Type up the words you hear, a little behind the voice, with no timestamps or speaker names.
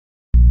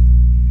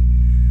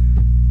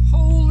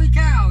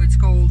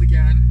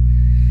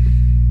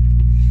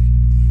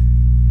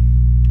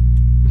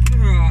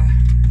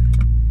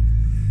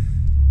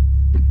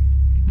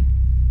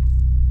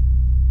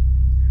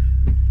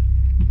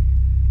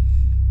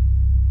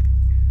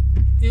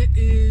It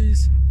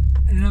is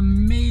an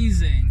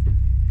amazing,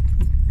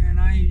 and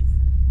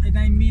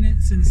I mean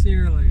it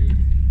sincerely,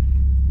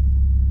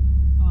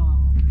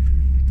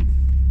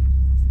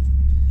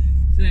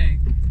 thing.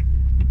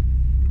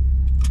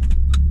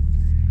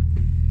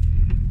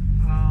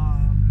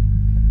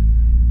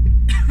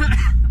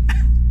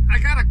 I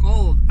got a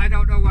cold. I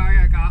don't know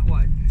why I got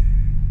one.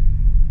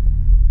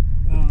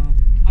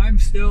 I'm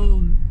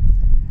still,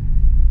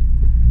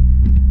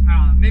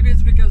 maybe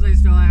it's because I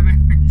still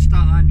haven't reached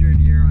 100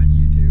 here on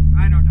YouTube.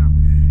 I don't know.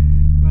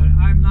 But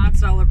I'm not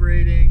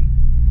celebrating.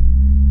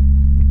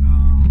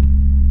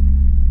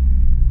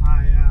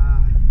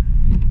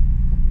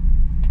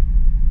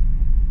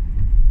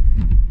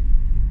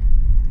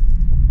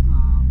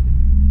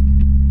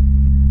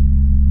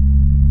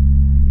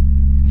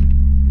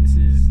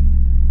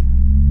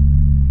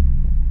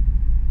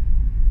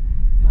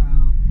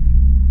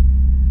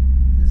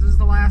 This is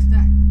the last day.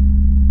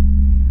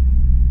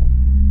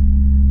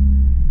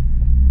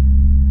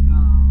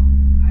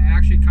 I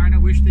actually kind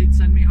of wish they'd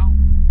send me home,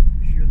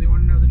 if you really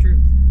want to know the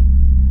truth.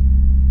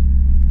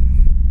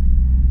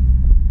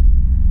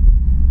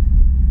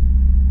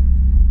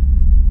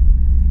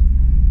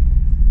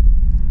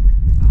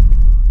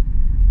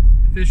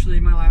 Officially,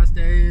 my last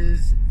day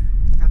is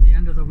at the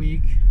end of the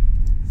week,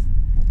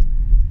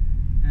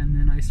 and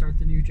then I start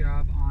the new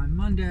job on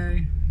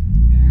Monday,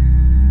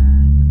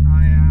 and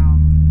I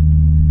am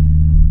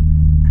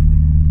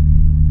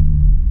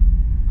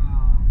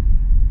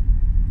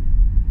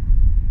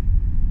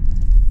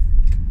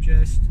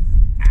just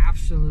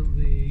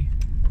absolutely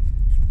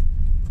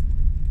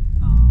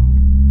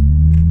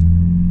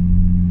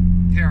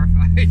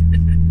terrified.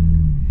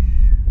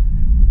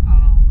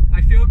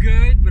 I feel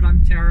good, but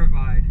I'm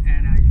terrified,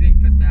 and I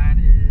think that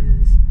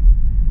is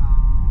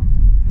a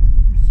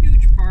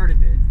huge part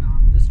of it.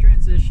 This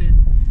transition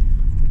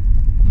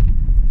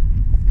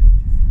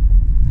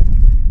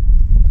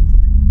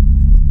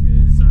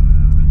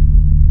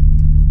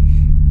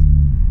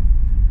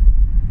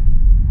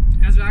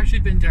has actually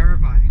been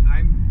terrifying.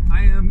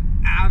 I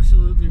am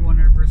absolutely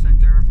 100%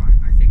 terrified.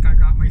 I think I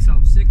got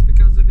myself sick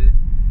because of it.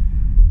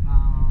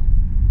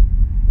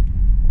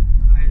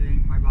 I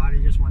think my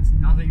body just wants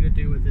nothing to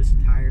do with this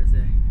entire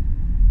thing.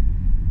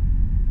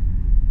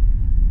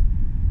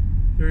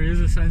 There is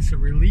a sense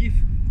of relief.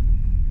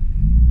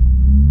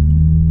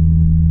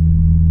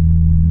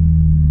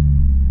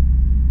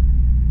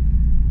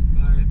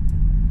 But,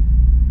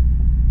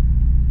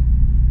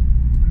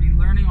 I mean,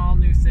 learning all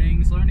new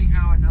things, learning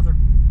how another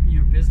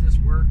business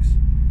works,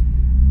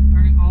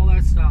 learning all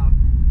that stuff,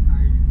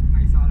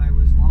 I thought I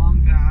was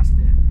long past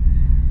it,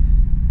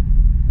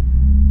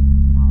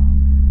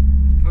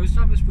 and the post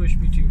office pushed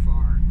me too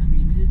far. I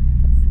mean,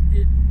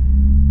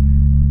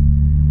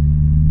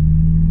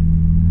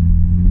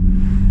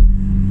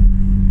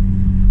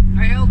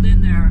 I held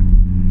in there.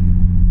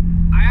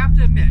 I have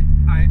to admit,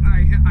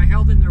 I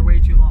held in there way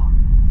too long,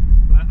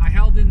 but I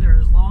held in there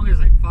as long as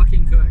I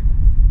fucking could,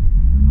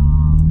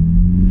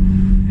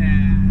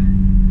 and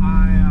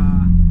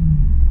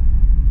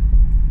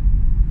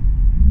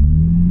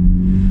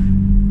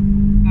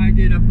I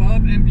did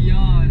above and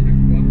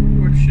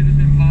beyond what should have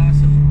been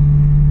possible.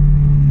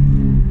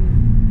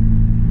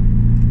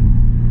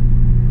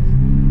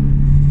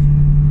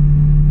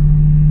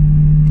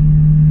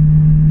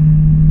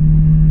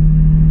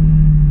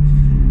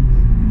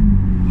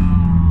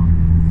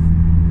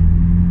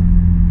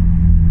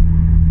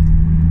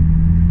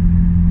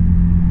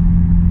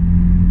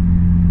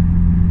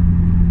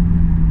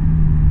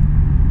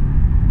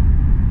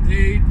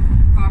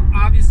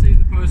 Obviously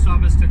the post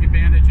office took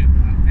advantage of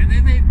that, and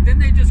then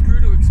they just grew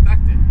to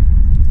expect it.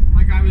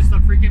 Like I was the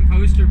freaking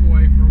poster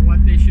boy for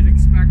what they should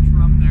expect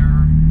from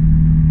their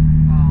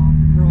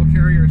rural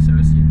carrier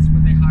associates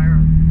when they hire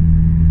them.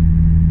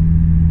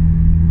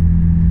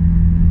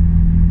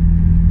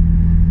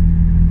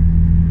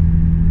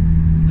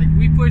 Like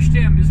we pushed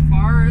him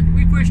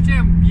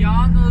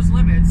beyond those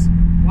limits.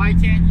 Why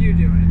can't you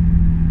do it?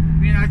 I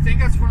mean, I think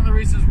that's one of the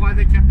reasons why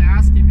they kept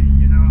asking me,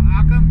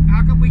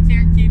 how come we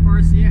can't keep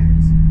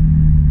RCAs?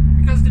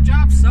 Because the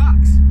job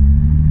sucks.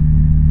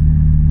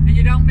 And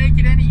you don't make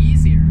it any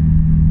easier.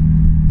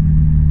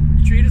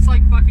 You treat us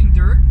like fucking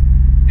dirt,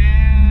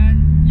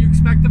 and you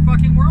expect the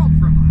fucking world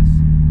from us.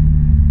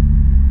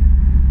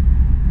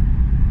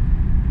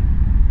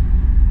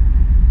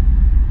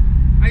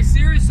 I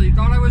seriously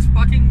thought I was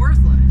fucking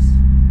worthless.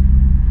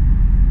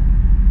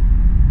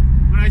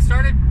 When I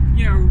started,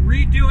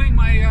 redoing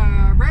my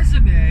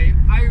resume,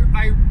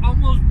 I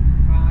almost,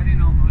 well, I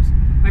didn't almost,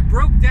 I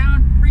broke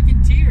down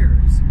freaking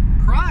tears,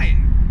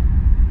 crying,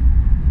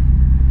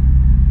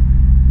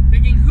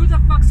 thinking, who the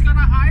fuck's gonna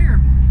hire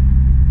me?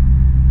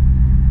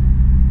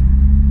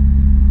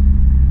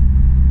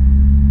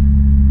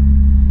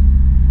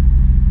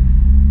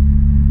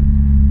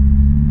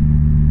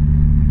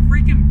 I'm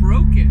freaking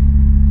broken.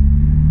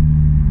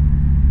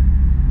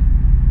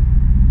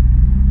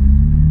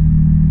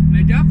 And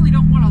I definitely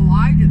don't want to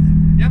lie to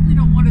them. I definitely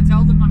don't want to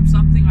tell them I'm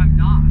something I'm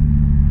not.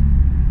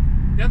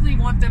 I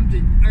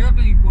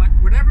definitely want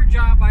whatever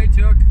job I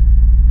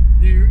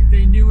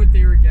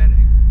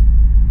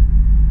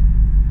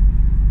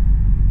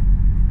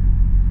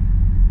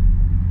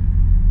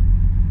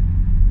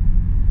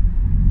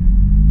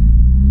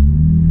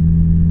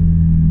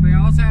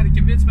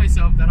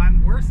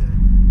it.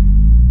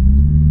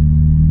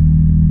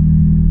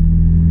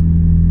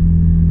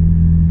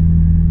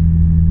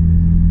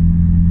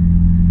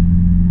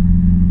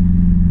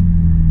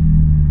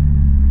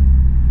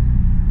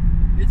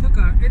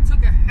 It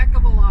took a heck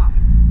of a lot.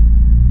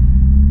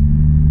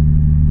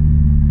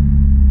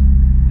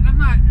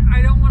 And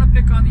I don't want to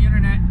pick on the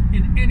internet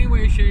in any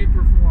way, shape,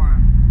 or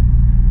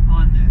form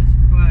on this,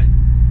 but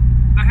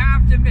I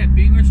have to admit,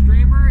 being a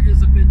streamer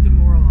is a bit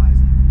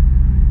demoralizing.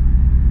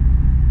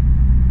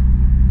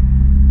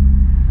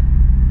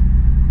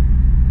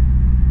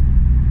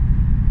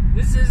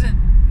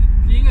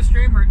 Being a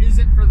streamer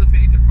isn't for the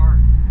faint of heart.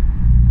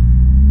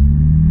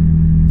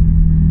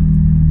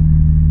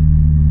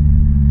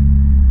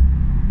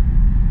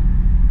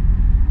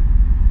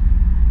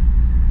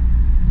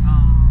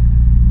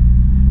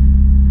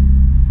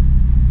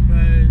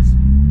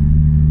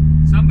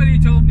 Somebody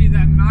told me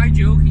that my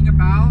joking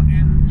about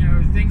and, you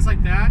know, things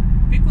like that,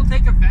 people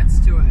take offense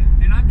to it.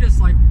 And I'm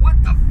just like,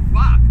 what the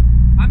fuck?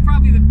 I'm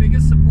probably the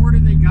biggest supporter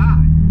they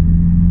got.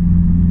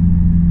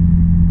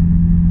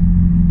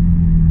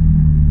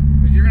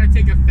 But you're gonna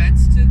take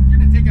offense to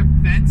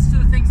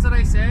the things that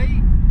I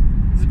say?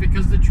 Is it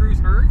because the truth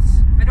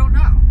hurts? I don't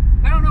know.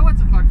 I don't know what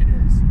the fuck it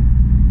is.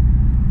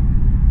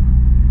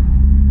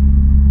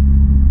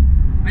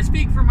 I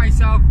speak for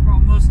myself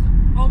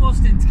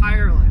almost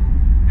entirely.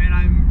 And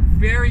I'm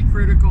very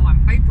critical,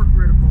 I'm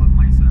hypercritical of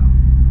myself.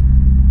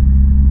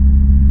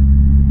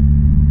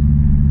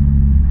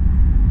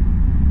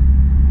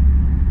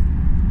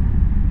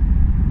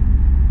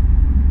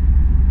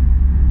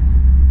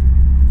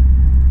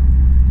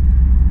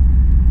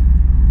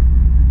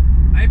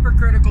 I'm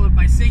hypercritical of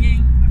my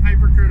singing, I'm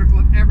hypercritical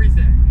of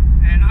everything.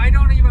 And I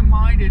don't even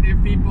mind it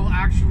if people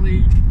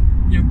actually,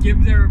 you know,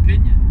 give their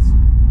opinions.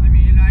 I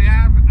mean,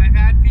 I've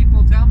had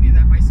people tell me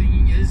that my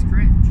singing is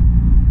cringe.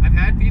 I've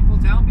had people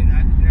tell me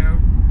that, you know,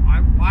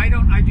 why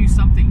don't I do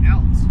something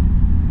else?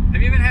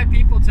 I've even had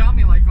people tell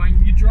me, like,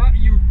 going,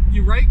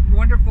 you write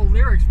wonderful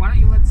lyrics, why don't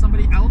you let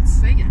somebody else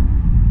sing it?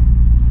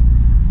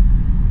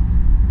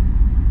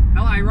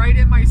 Hell, I write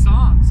in my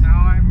songs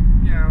how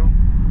I'm, you know,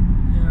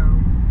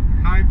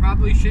 how I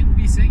probably shouldn't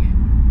be singing.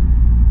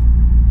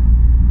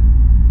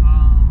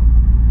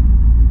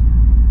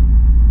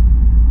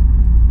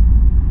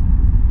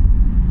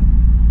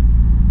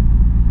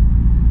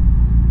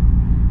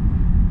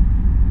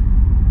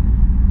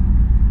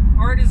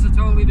 Art is a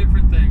totally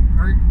different thing.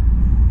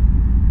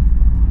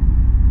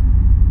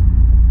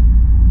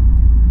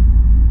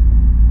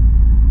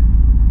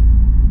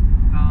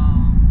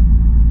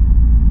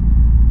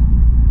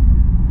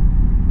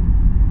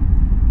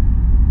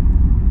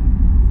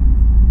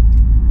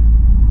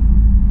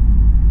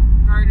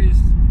 Art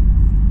is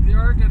the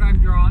art that I'm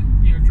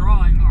drawing. You know,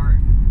 drawing art.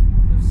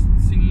 Because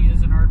singing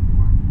is an art form.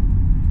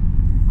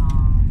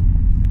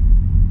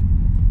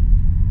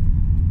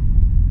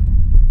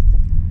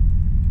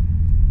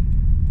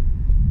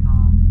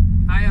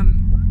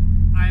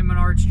 I am an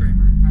art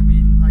streamer. I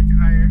mean, like,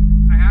 I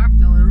have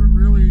to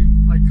really,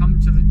 like, come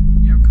to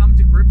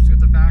grips with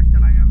the fact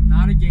that I am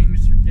not a gaming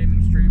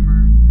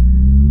streamer.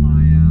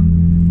 I am,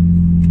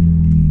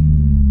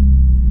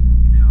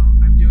 you know,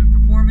 I'm doing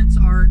performance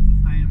art.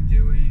 I am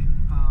doing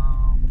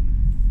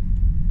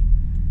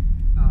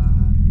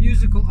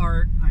musical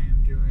art. I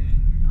am doing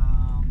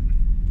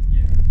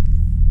you know,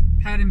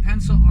 pad and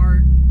pencil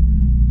art.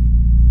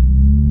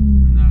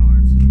 No,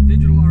 it's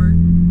digital art.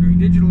 Doing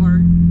digital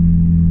art.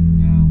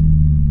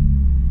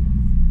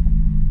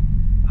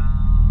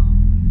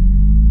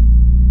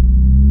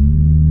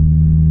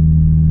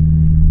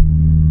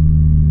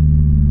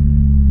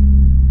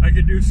 I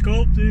can do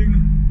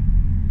sculpting.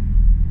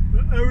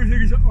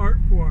 Everything is an art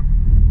form.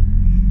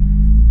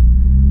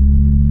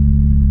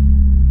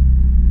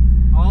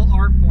 All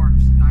art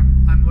forms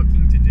I'm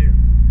looking to do.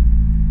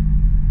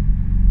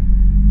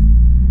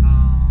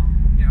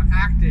 You know,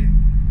 acting.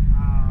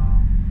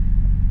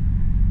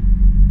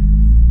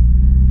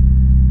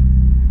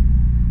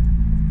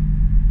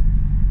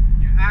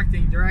 You know,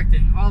 acting,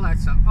 directing, all that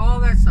stuff. All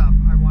that stuff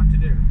I want to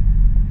do. You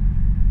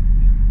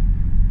know,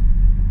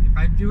 if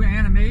I do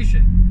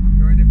animation, I'm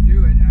going to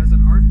do it as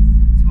an art.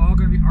 It's all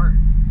going to be art.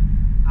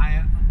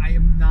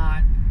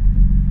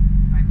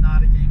 I'm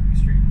not a gaming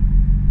streamer.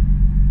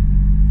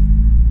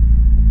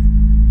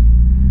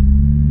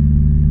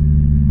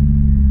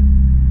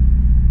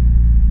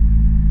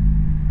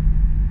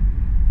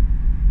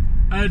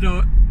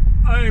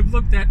 I've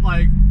looked at,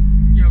 like,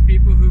 you know,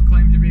 people who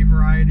claim to be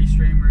variety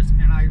streamers,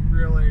 and I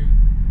really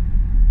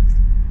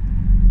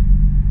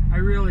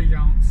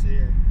don't see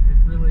it. It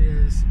really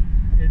is.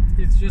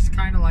 It's just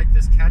kind of like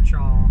this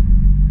catch-all.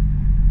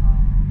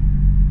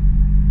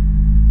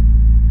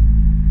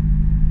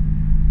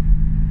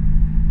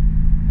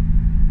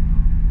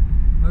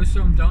 Most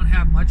of them don't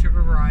have much of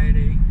a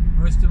variety.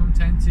 Most of them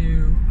tend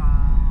to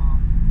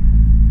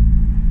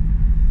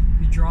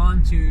be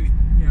drawn to,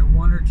 you know,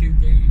 one or two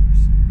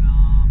games,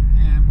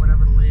 and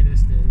whatever the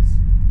latest is.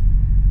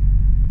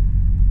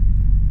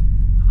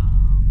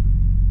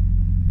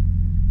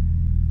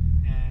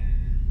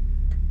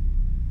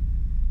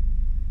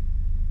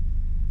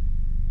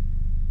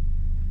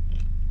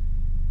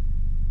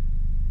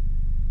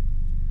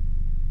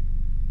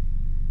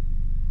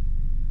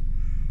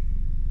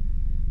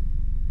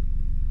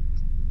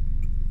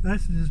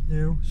 This is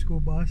new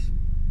school bus.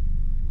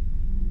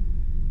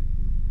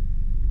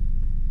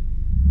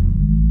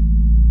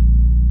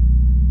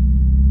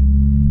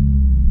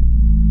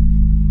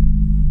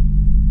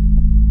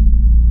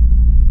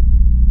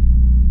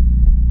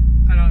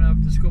 I don't know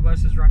if the school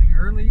bus is running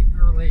early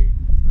or late,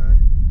 but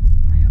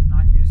I am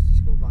not used to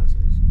school buses.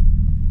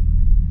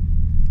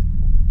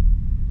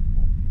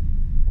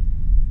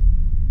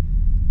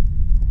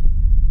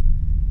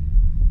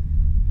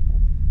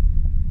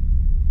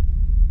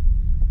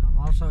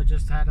 Also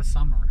just had a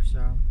summer,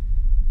 so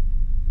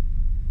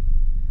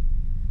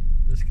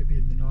this could be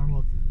the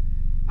normal.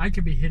 I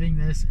could be hitting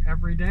this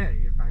every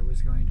day if I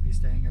was going to be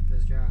staying at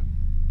this job.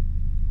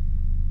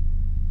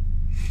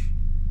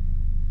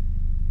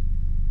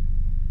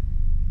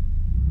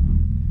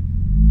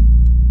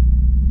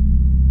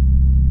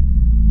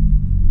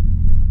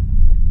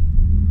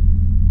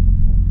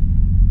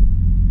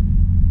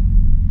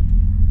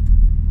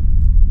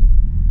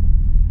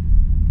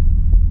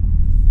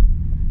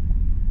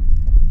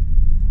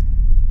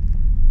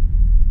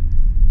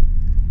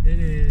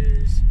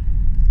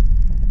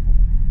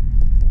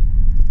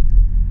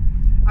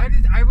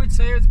 I would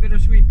say it's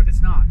bittersweet, but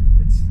it's not.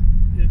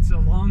 It's a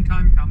long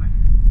time coming.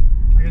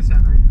 Like I said,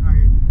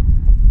 I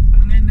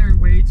hung in there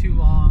way too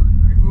long.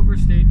 I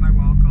overstayed my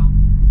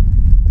welcome.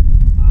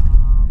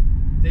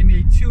 They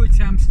made 2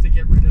 attempts to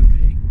get rid of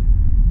me.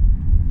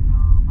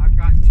 I've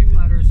gotten 2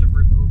 letters of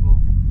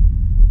removal.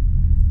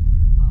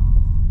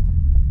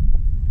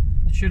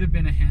 It should have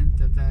been a hint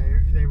that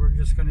they were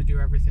just going to do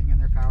everything in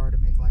their power to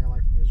make my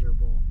life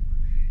miserable.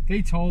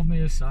 They told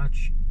me as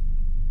such.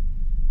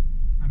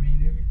 I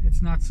mean,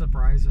 it's not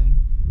surprising.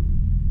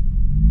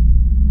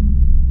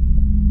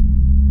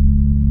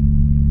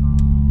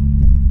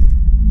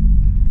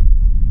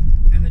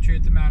 And the truth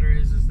of the matter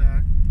is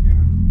that, you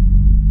know,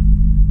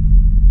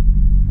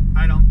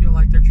 I don't feel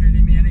like they're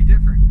treating me any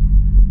different.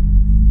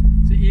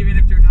 So even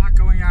if they're not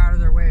going out of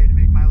their way to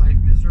make my life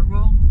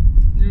miserable,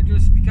 they're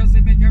just because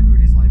they make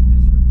everybody's life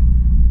miserable.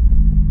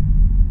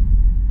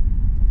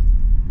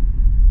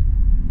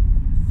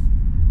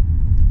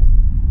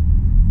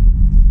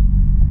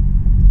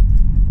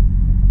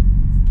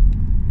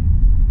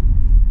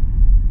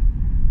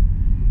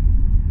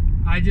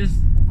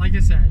 Like I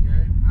said,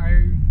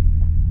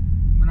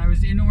 when I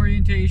was in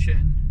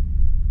orientation,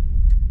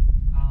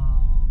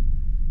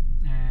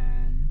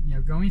 and you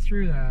know, going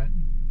through that,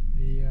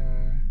 the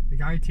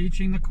guy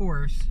teaching the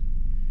course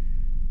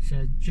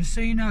said, just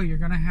so you know, you're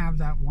gonna have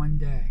that one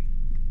day,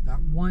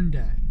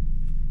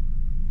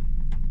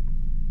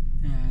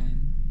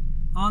 and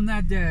on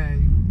that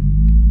day,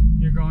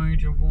 you're going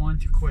to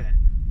want to quit,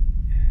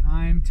 and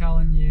I'm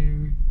telling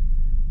you,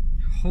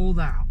 hold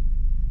out.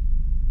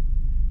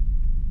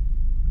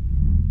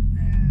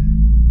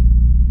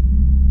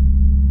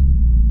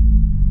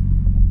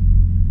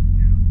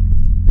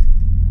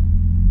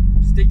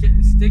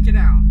 Stick it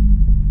out.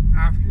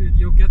 After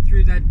you'll get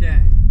through that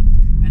day,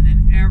 and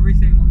then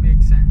everything will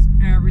make sense.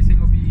 Everything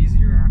will be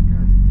easier after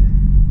that day.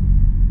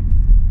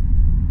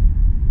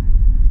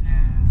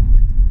 And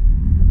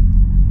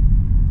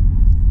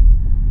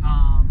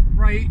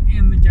right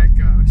in the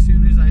get-go, as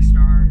soon as I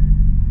started,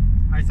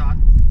 I thought,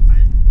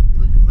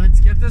 let's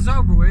get this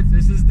over with.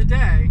 This is the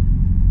day.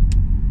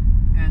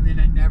 And then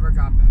it never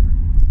got better.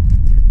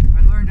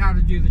 I learned how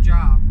to do the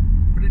job,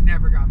 but it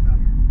never got better.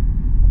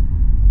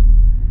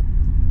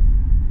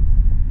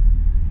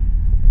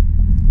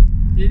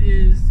 It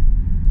is,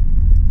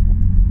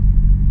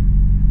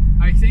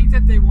 I think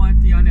that they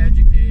want the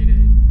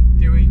uneducated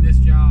doing this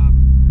job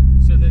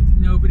so that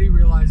nobody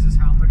realizes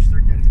how much they're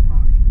getting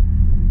fucked.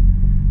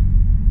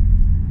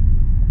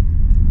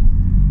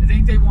 I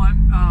think they want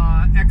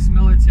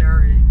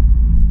ex-military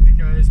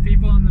because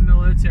people in the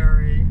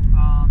military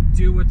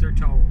do what they're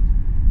told.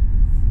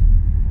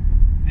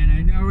 And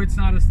I know it's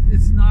not a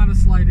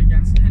slight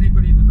against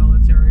anybody in the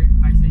military.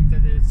 I think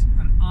that it's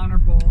an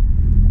honorable.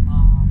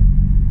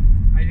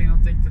 I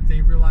don't think that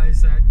they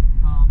realize that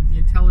the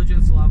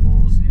intelligence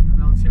levels in the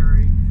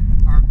military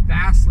are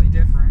vastly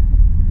different.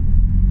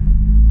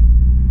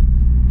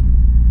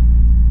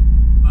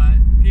 But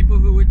people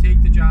who would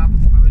take the job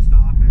at the post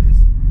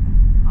office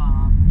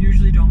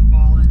usually don't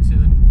fall into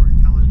the more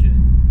intelligent.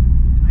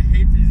 And I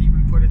hate to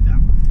even put it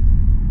that way.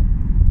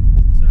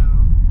 So,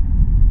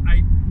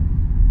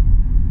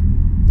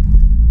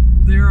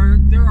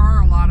 there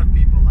are a lot of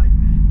people like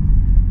me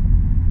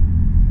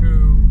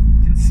who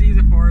can see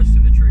the forest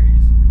through the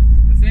trees.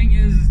 The thing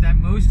is that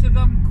most of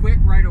them quit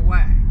right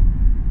away.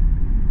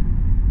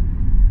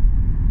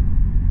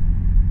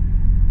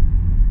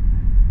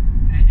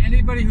 And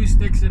anybody who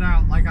sticks it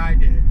out like I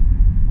did,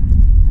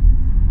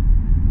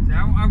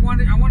 I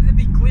wanted to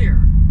be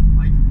clear.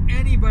 Like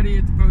anybody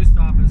at the post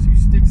office who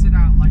sticks it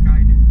out like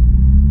I did,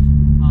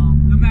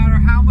 no matter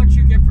how much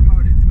you get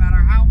promoted, no matter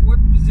what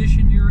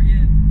position you're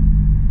in,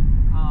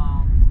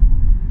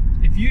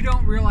 if you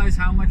don't realize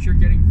how much you're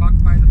getting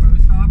fucked by the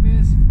post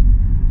office,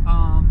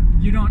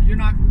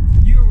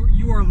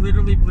 you are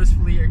literally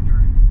blissfully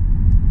ignorant.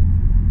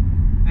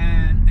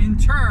 And in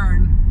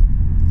turn,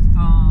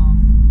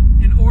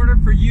 in order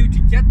for you to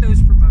get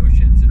those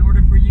promotions, in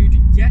order for you to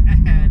get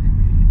ahead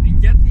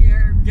and get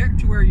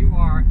to where you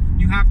are,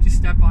 you have to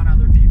step on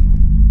other people.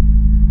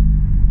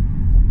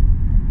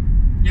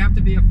 You have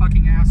to be a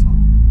fucking asshole.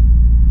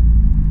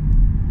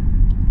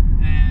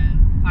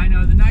 And I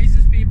know the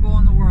nicest people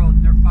in the world,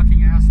 and they're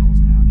fucking assholes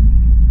now to me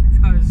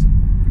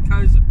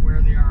because of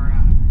where they are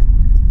at.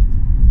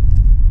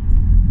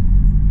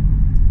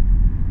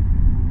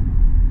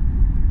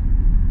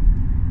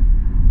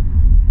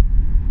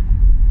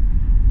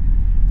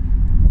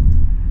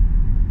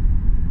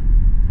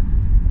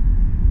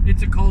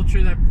 It's a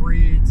culture that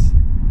breeds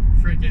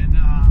freaking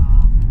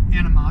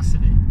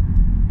animosity.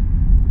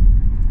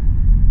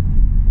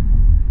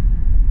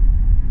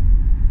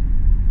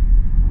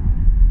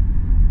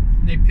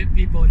 And they pit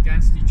people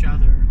against each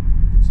other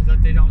so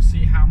that they don't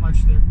see how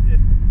much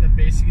that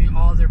basically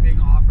all they're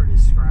being offered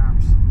is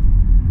scraps.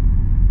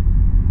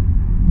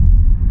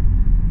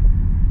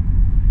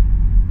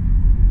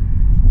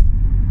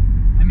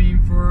 I mean,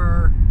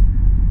 for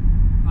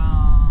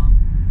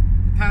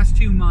the past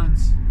 2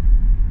 months,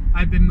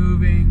 I've been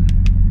moving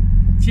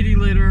kitty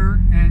litter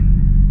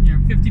and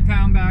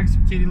 50-pound bags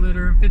of kitty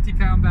litter,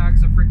 50-pound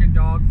bags of freaking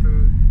dog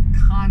food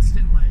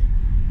constantly,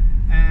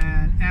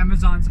 and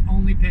Amazon's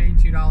only paying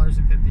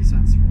 $2.50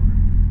 for it.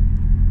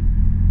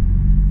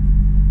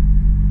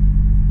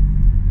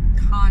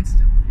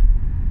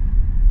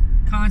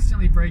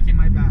 Constantly breaking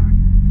my back,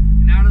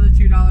 and out of the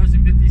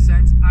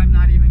 $2.50, I'm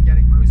not even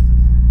getting most of that.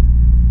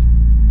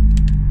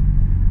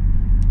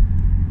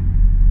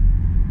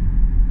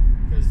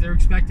 Because they're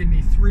expecting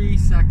me 3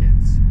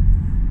 seconds.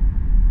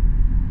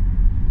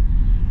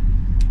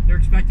 They're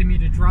expecting me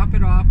to drop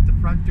it off the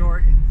front door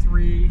in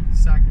 3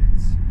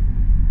 seconds.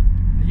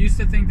 I used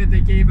to think that they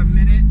gave a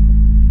minute,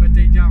 but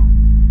they don't.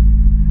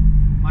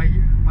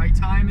 My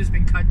time has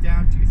been cut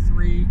down to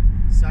 3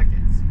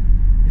 seconds.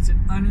 It's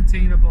an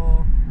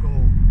unattainable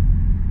goal.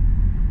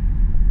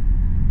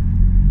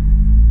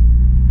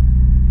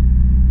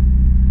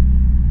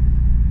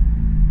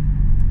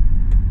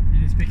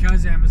 And it's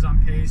because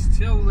Amazon pays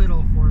so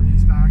little for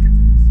these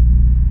packages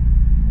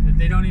that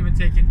they don't even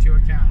take into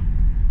account.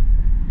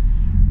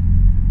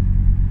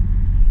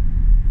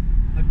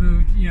 I've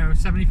moved,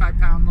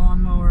 75-pound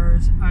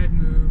lawnmowers. I've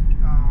moved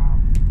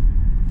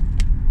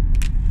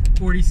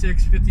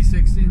 46,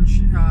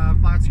 56-inch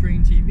flat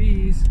screen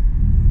TVs.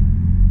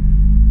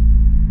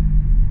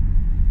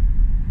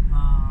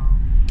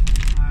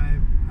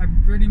 I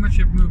pretty much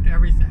have moved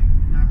everything.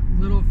 In that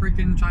little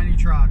freaking tiny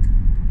truck.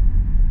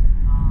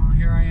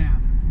 Here I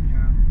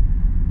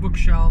am. Book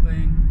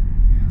shelving.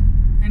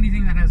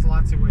 Anything that has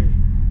lots of weight.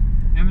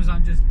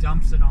 Amazon just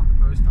dumps it on the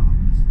post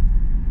office.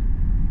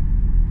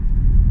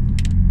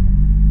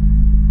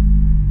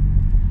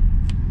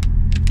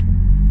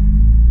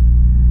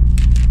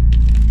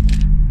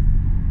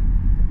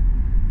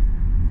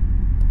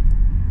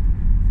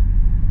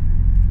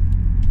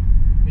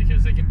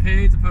 Because they can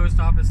pay the post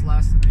office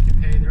less than they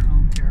can pay their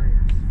own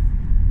carriers.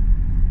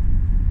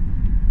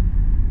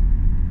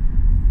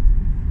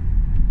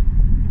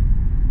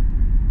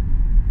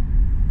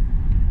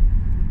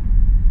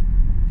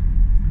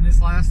 And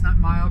this last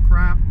mile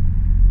crap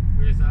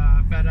with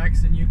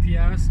FedEx and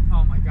UPS,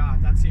 oh my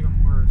god, that's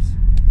even worse.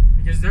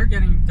 Because they're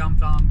getting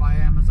dumped on by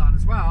Amazon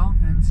as well,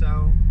 and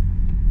so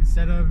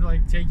instead of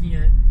like taking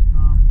it,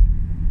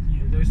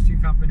 those two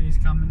companies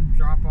come and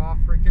drop off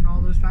freaking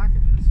all those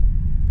packages.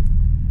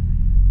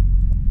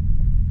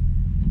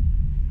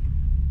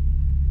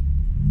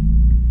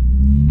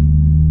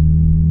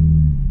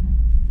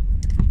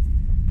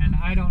 And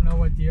I don't know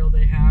what deal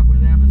they have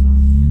with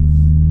Amazon,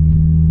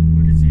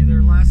 but it's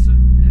either less,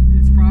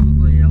 it's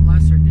probably a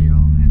lesser deal,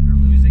 and they're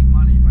losing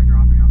money by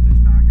dropping off those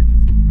packages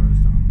at the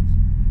post office.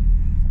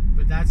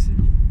 But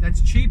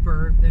that's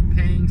cheaper than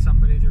paying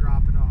somebody to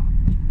drop it off.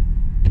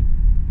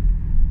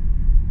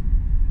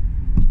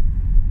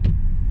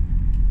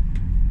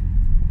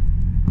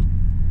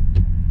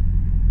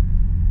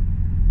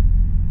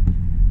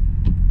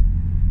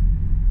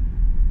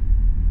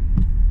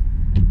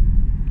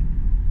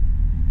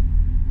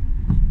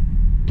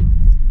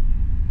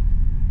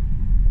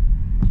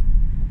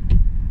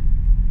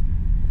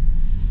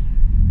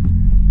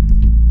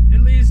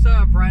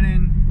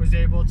 Brennan was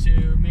able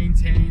to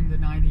maintain the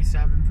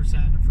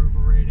 97%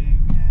 approval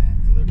rating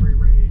and delivery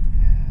rate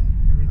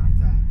and everything like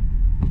that.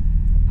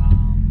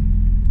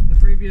 The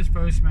previous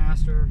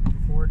postmaster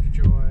before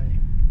DeJoy,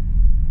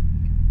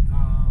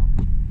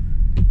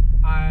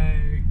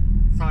 I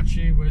thought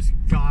she was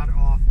god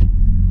awful,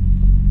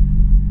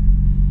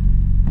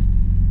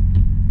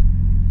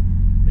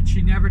 but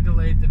she never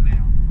delayed the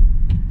mail.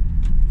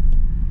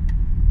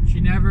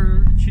 She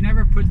never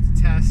put to the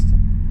test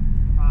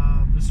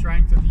the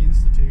strength of the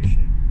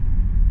institution,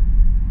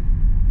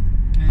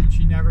 and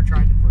she never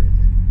tried to break it.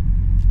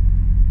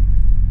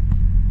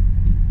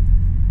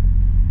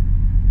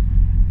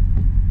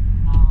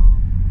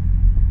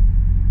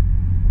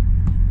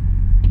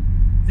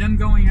 Them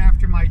going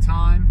after my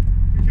time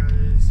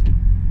because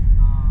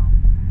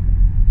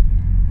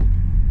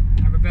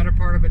I have a better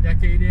part of a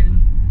decade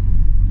in,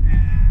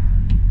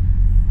 and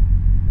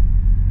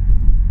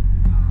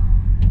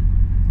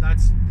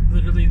that's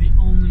literally the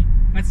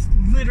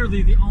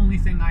only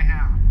thing I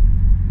have.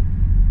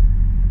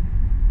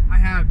 I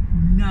have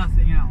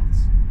nothing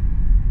else.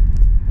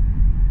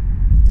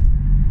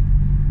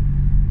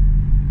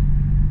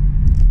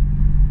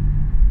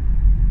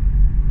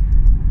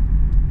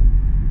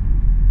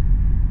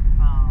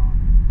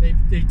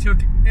 They took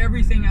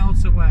everything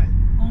else away.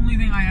 Only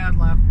thing I had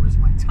left was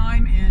my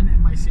time in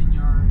and my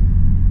seniority.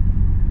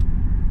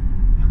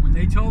 And when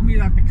they told me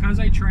that because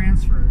I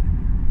transferred,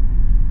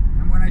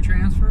 and when I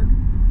transferred?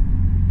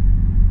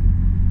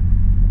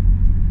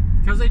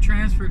 Because I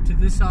transferred to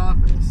this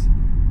office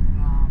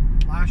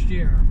last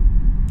year,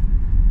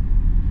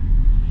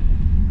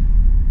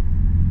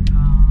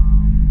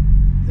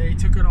 they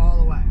took it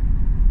all away.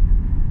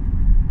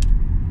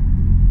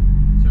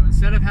 So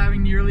instead of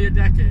having nearly a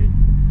decade,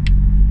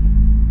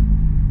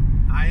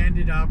 I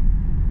ended up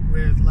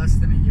with less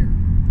than a year.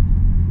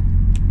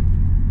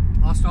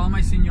 Lost all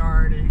my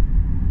seniority.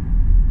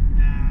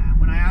 And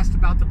when I asked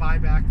about the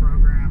buyback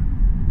program,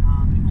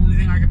 the only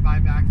thing I could buy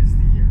back is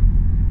the year.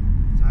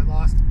 So I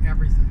lost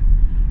everything.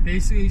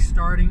 Basically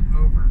starting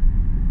over.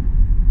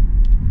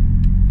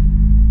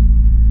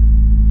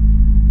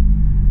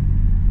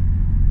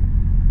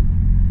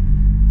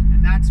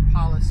 And that's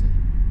policy.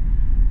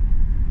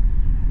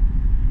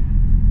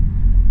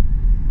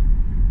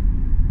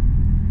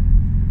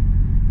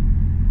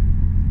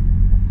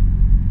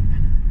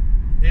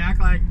 They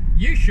act like,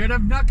 you should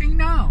have fucking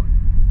known.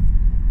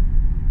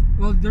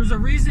 Well, there's a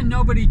reason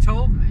nobody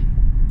told me.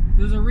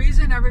 There's a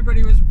reason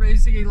everybody was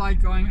basically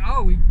like going,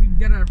 oh, we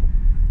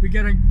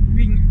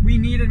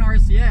need an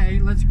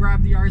RCA, let's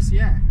grab the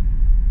RCA.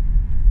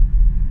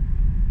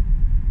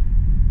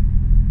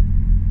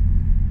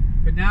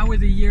 But now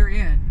with a year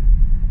in,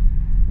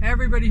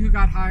 everybody who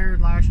got hired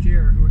last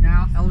year, who are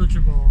now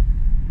eligible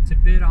to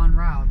bid on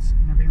routes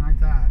and everything like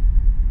that,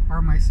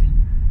 are my senior.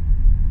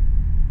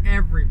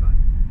 Everybody.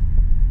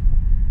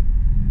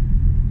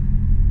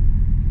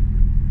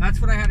 That's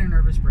what I had a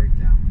nervous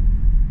breakdown for.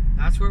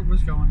 That's what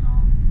was going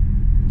on.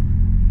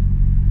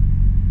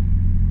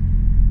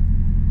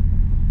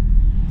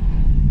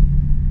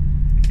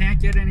 I can't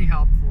get any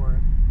help for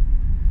it.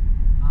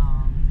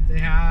 They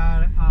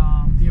had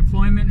the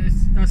Employment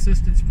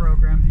Assistance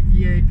Program, the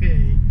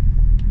EAP,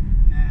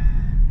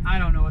 and I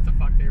don't know what the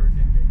fuck they were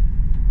thinking.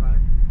 But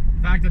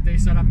the fact that they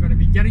said I'm going to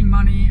be getting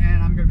money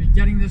and I'm going to be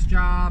getting this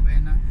job,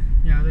 and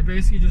they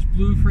basically just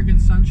blew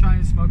friggin' sunshine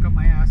and smoke up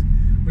my ass,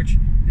 which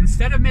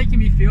instead of making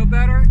me feel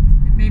better,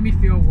 it made me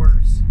feel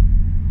worse.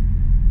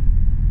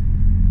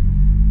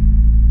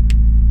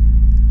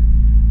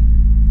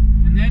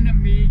 And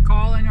then me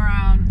calling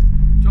around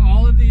to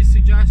all of these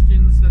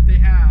suggestions that they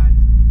had,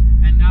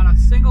 and not a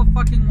single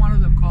fucking one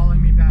of them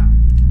calling me back.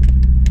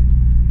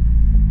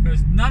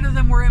 Because none of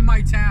them were in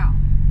my town.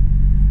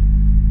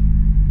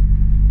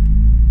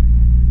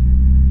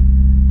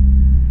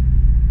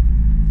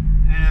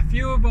 And a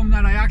few of them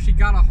that I actually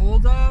got a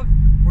hold of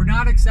were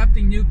not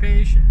accepting new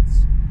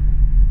patients.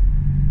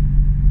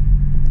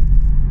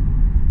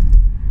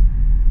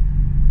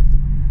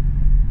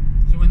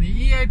 So when the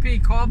EAP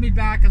called me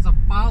back as a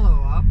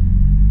follow-up,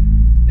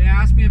 they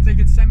asked me if they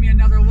could send me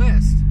another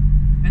list.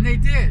 And they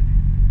did.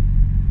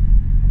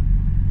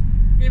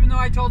 Even though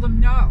I told them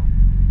no.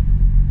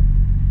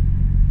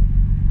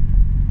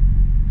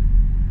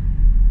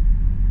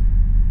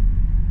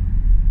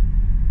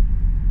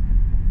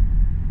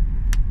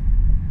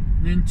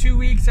 And then 2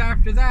 weeks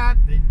after that,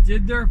 they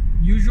did their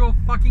usual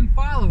fucking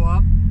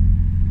follow-up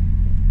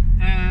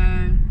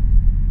and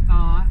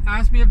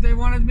asked me if they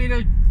wanted me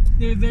to,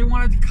 they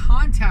wanted to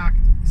contact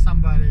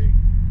somebody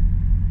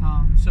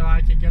so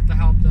I could get the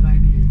help that I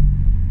need.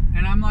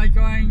 And I'm like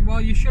going, well,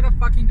 you should have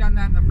fucking done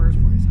that in the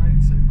first place. I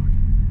didn't say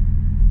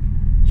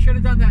fucking. You should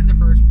have done that in the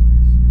first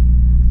place.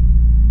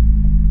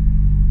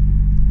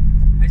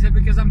 I said,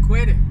 because I'm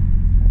quitting.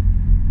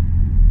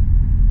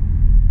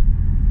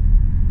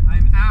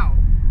 I'm out.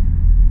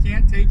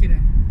 Can't take it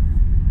anymore.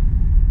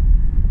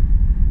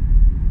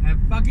 I have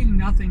fucking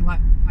nothing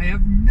left. I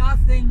have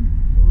nothing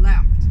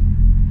left.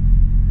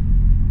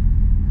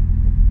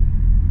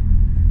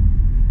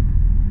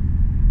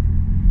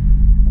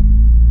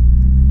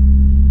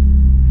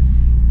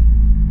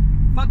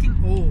 I'm fucking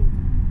old.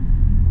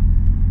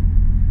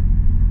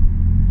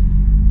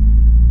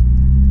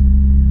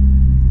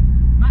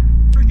 I'm not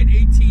freaking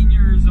 18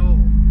 years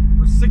old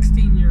or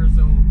 16 years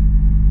old.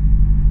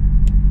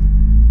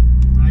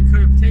 I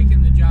could have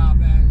taken the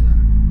job as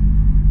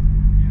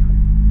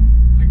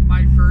like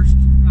my first,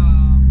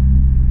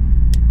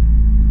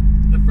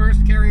 the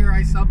first carrier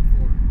I subbed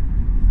for.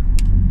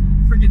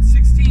 Freaking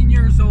 16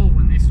 years old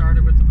when they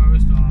started with the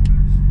post office.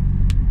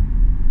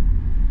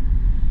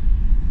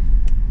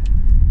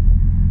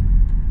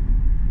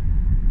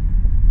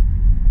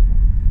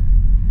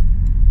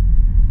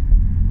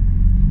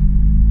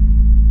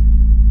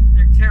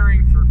 They're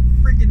carrying for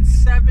freaking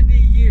 70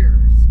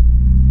 years.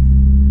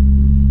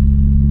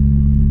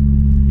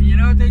 You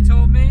know what they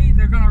told me?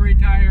 They're going to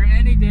retire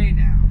any day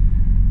now.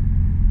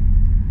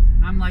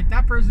 And I'm like,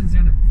 that person's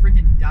going to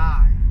freaking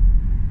die.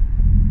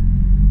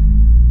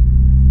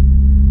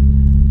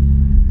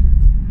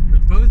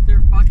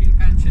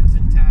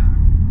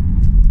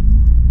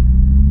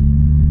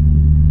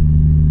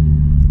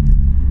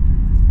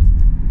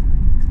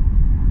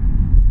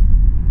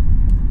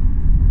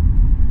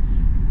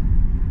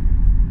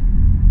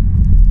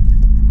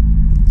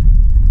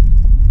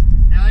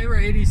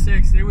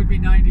 86, they would be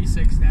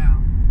 96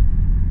 now.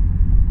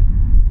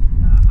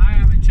 I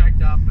haven't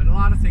checked up, but a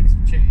lot of things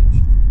have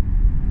changed.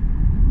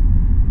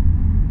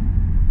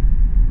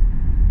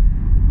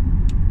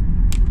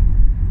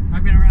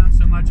 I've been around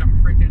so much,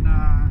 I'm freaking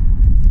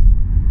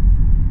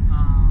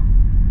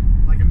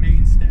like a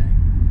mainstay.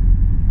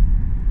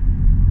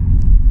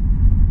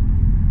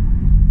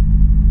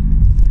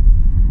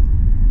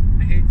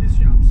 I hate this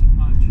job so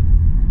much.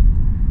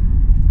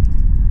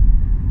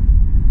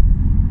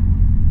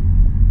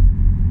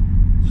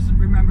 Just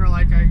remember,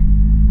 like,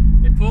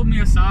 they pulled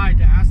me aside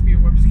to ask me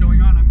what was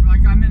going on.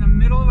 I'm in the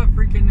middle of a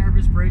freaking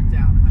nervous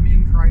breakdown. I'm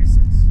in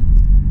crisis.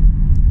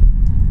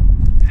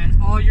 And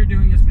all you're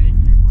doing is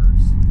making it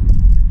worse.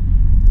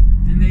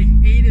 And they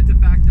hated the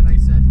fact that I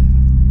said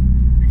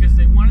that. Because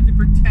they wanted to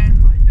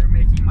pretend like they're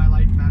making my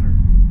life better.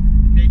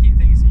 And making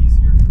things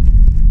easier for me.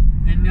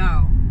 And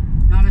no,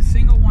 not a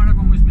single one of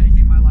them was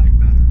making my life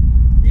better.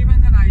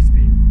 Even the nice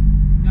people.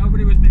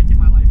 Nobody was making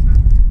my life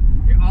better.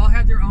 They all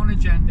had their own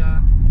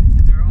agenda.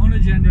 And their own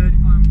agenda did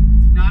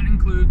not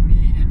include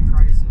me in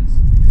crisis.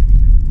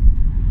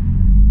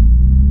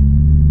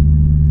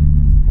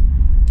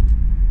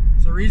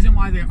 It's the reason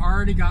why they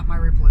already got my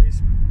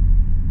replacement.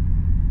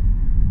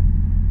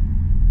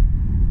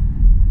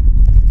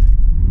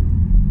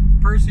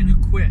 Person who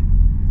quit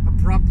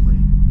abruptly.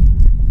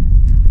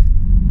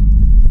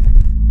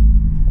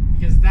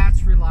 Because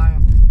that's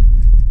reliable.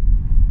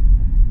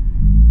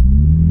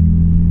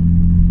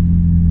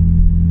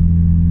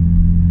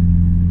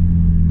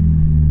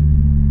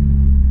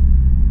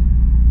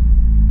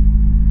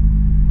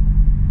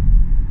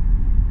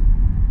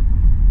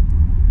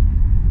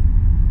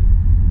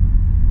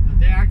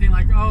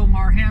 Like, oh,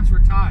 our hands were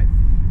tied.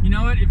 You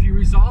know what? If you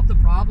resolve the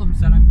problems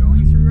that I'm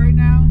going through right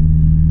now,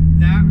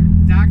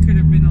 that could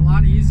have been a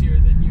lot easier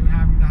than you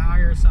having to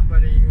hire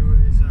somebody who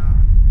is who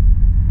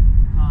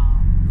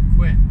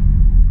quit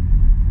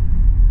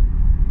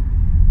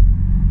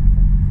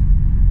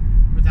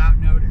without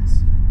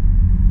notice.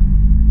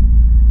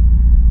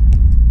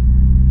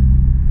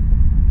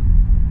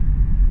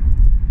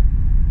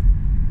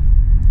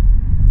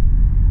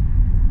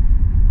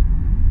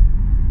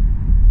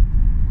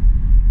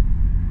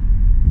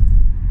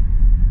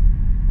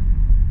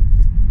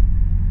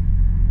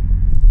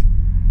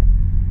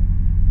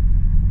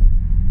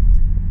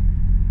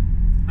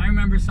 I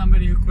remember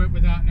somebody who quit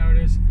without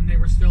notice, and they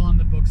were still on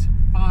the books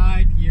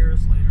 5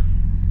 years later.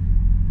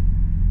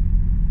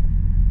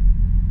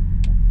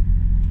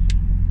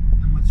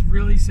 And what's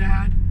really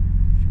sad,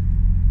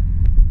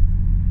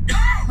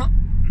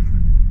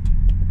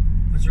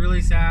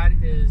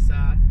 is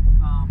that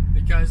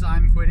because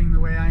I'm quitting the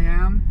way I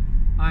am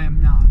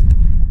not.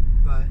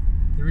 But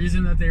the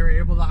reason that they were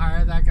able to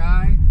hire that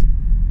guy,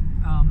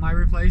 my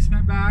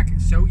replacement, back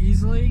so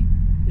easily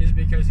is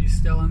because he's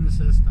still in the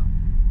system.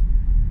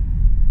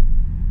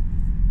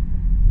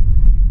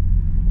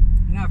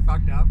 Isn't that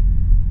fucked up?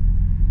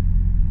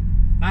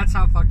 That's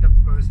how fucked up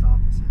the post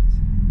office is.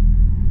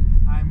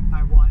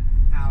 I want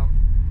out.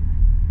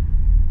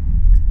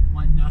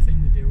 Want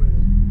nothing to do with it.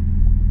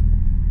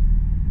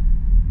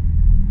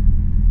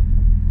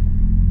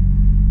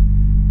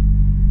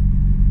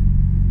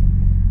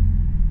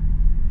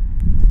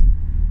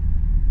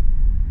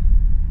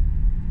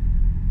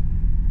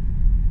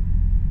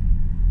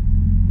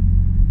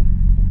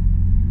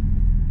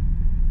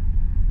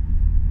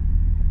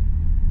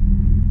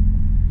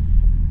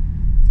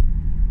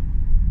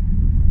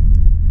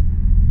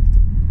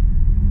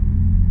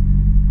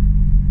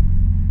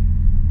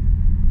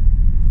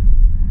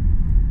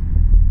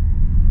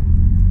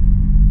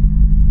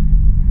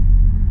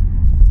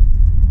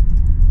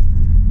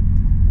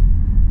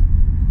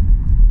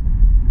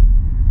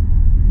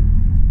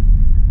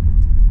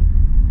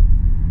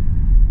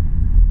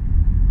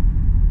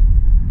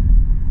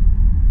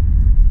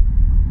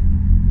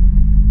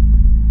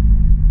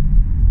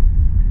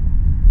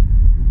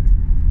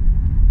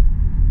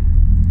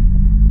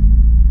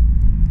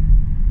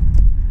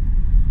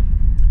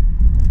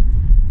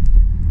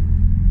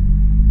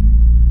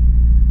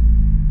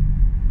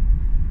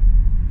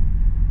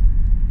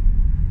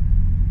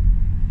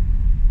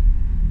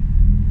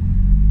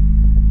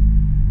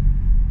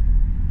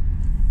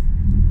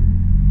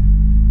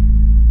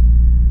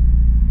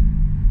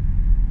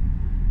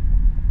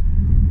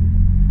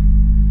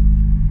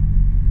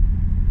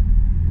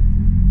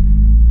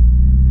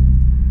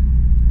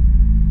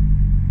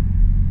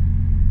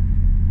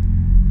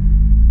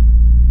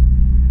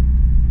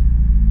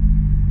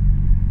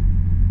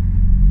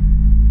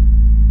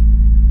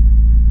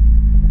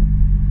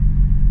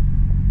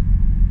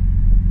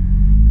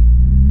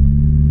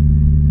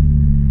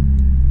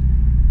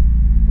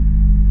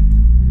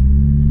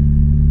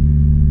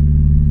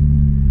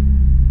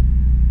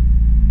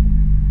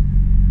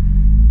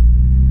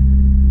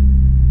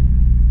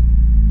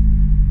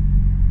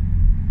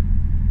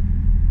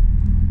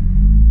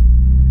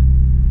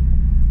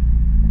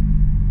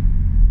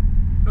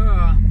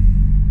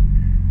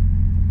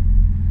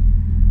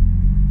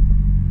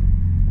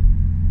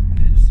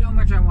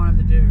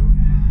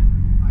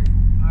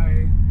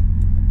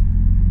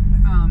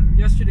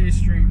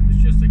 stream was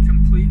just a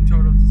complete and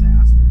total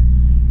disaster.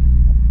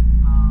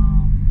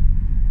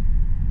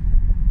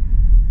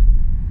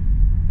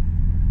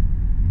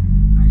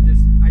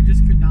 I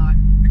just could not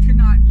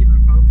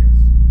even focus.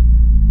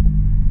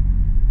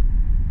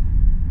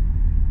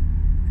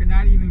 Could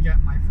not even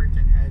get my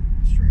freaking head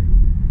straight.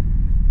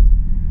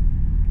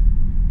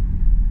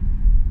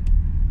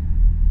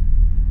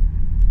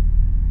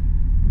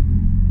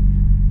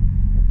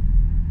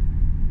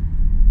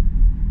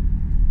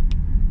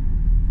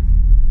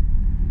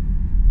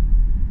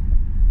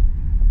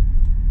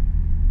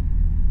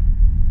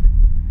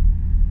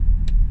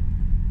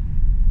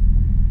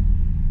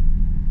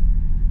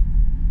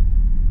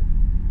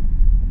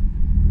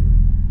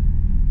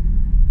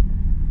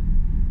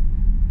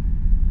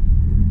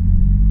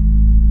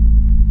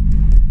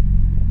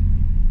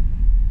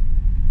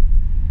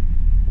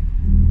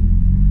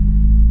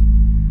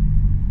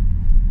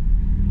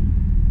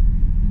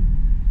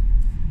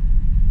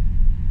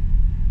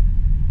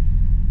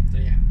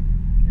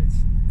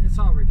 It's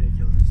all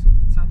ridiculous.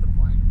 It's not the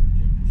point of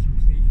ridiculous,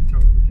 complete and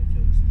total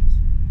ridiculousness.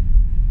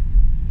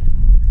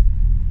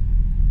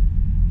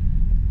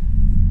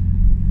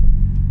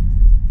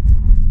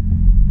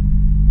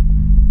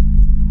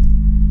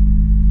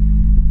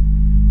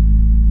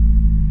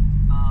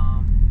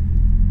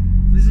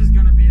 This is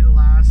going to be the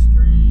last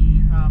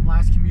stream,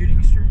 last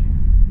commuting stream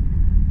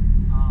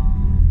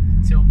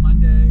until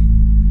Monday,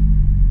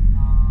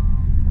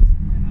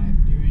 when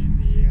I'm doing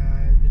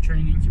the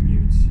training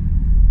commutes.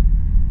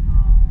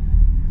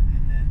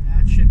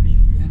 That should be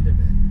the end of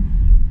it.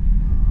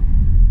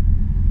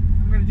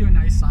 I'm going to do a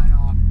nice sign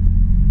off.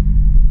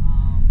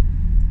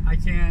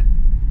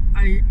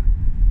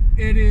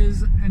 It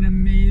is an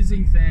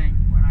amazing thing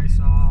when I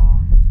saw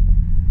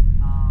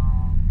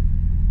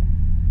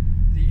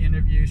the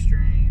interview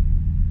stream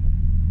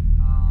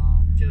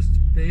just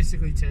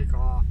basically take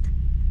off.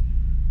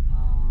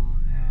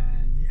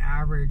 And the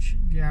average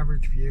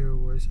view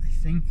was, I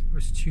think it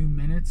was 2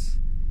 minutes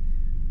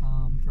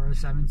for a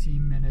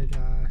 17-minute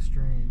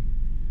stream.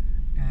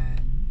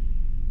 And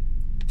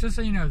just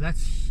so you know,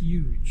 that's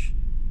huge.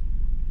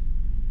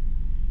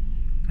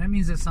 That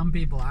means that some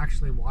people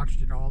actually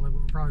watched it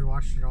probably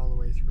watched it all the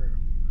way through.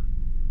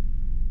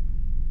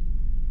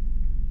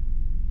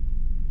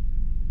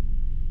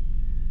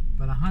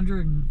 But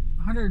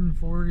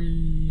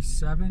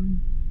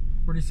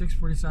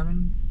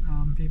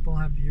 147 people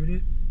have viewed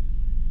it.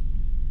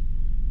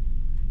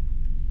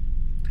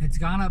 It's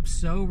gone up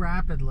so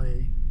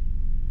rapidly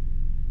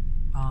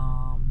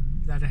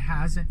that it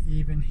hasn't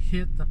even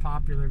hit the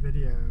popular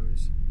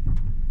videos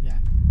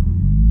yet.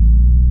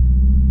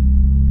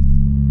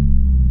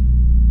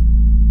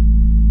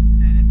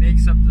 And it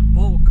makes up the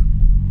bulk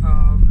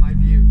of my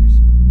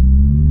views.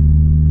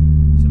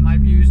 So my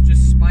views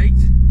just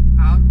spiked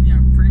out,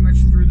 pretty much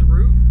through the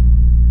roof.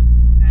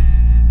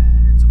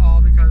 And it's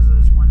all because of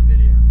this one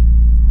video.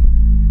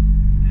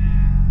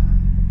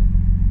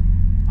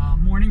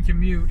 And Morning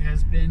Commute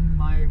has been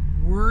my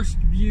worst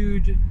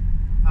viewed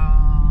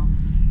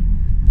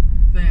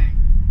thing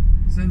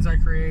since I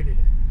created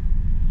it.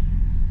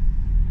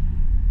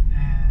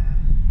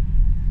 And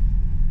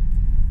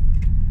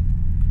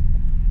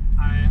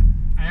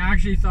I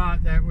actually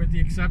thought that, with the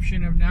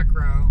exception of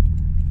Necro,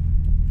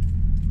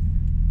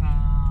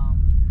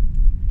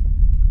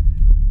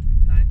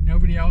 that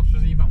nobody else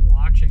was even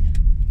watching it.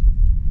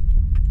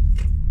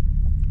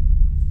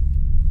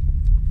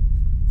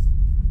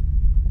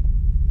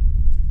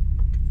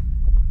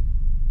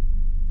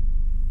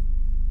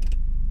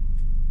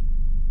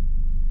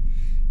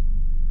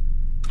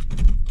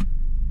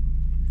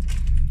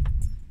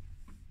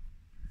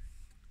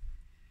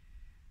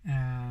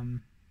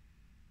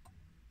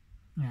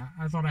 Yeah,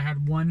 I thought I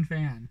had one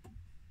fan,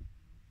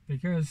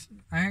 because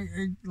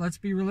let's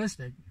be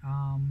realistic.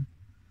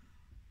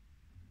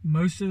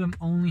 Most of them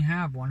only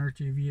have 1 or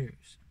 2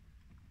 views.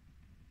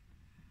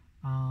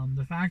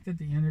 The fact that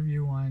the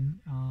interview one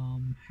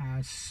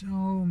has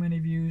so many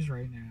views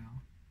right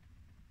now,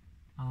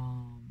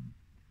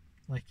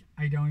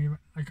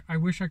 I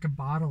wish I could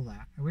bottle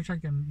that. I wish I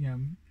could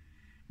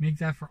make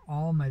that for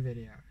all my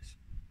videos.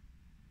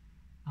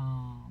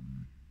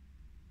 And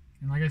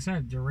like I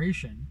said,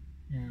 duration.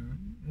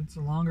 It's a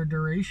longer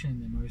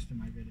duration than most of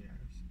my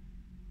videos.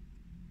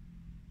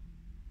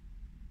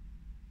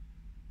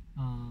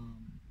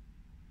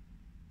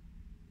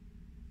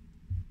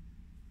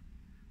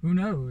 Who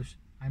knows?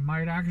 I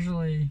might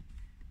actually,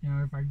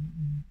 if I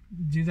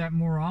do that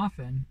more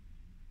often,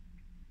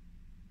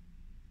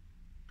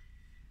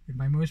 if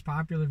my most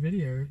popular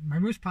video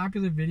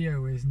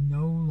is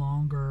no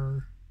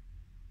longer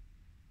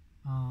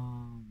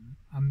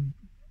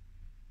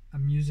a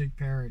music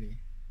parody.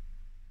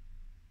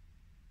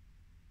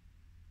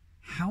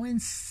 How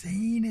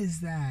insane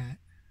is that?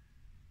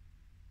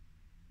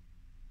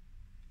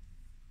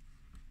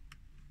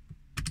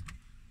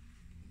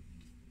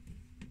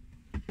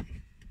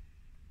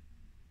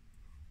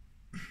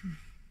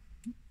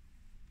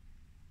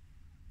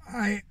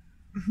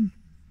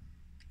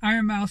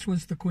 Iron Mouse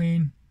was the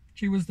queen.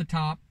 She was the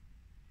top.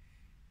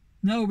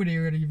 Nobody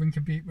would even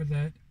compete with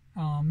it.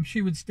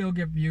 She would still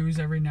get views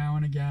every now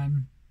and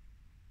again.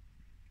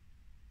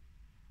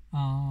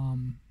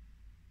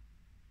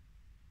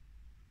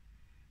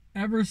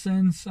 Ever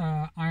since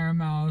Iron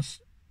Mouse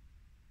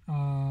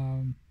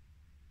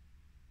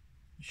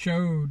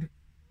showed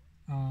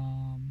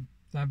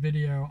that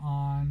video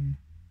on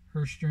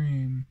her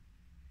stream,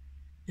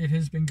 it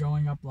has been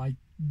going up like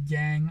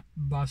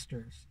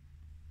gangbusters.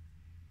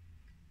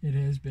 It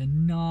has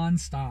been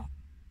non-stop.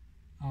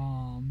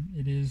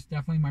 It is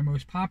definitely my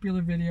most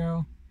popular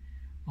video.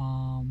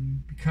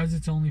 Because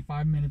it's only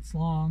 5 minutes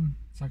long.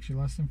 It's actually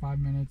less than 5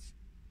 minutes.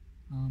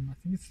 I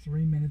think it's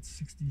 3 minutes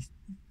 60,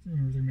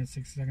 or 3 minutes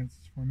 60 seconds,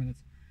 it's 4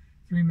 minutes.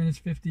 3 minutes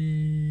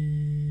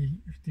 50,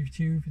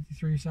 52,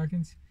 53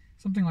 seconds,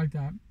 something like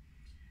that.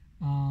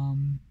 There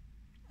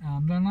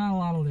are not a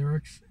lot of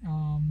lyrics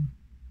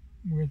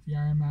with the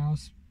Iron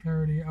Mouse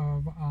parody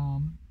of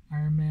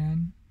Iron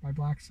Man by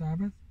Black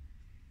Sabbath.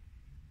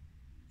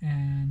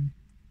 And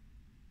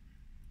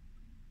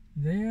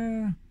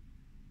they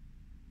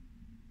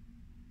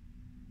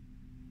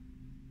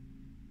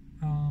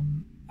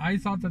I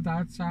thought that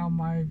that's how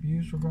my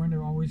views were going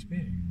to always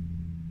be.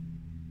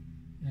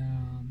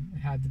 It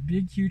had the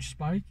big huge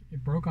spike.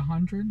 It broke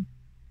 100.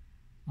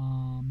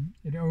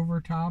 It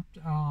overtopped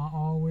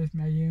All With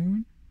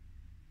Mayune.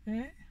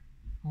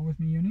 All With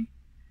Mayune.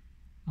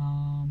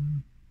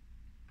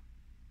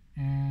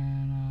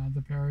 And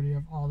the parody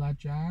of All That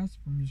Jazz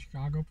from the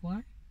Chicago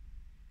play.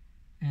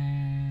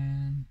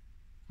 And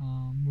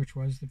which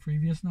was the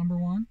previous number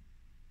one.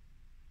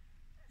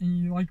 And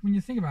you, like, when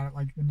you think about it,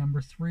 like the number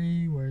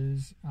 3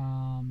 was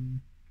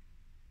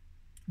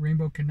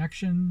Rainbow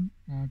Connection,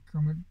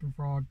 Kermit the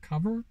Frog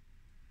cover.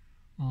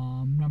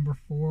 Number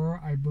 4,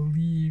 I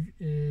believe,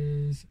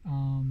 is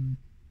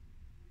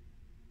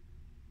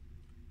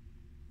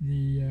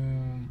the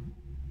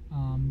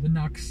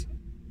Nux.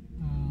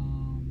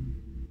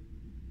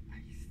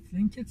 I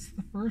think it's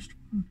the first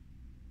one.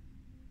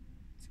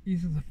 It's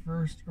either the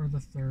first or the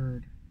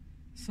third.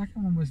 The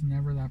second one was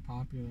never that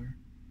popular.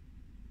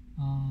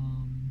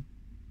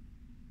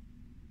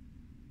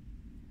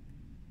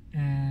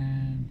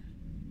 And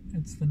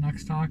it's the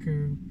Nux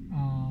Taku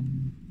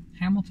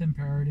Hamilton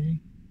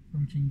parody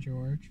from King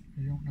George.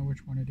 I don't know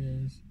which one it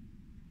is.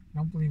 I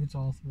don't believe it's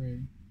all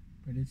 3,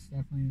 but it's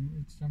definitely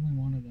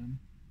one of them.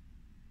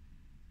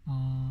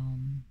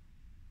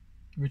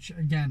 Which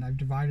again, I've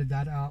divided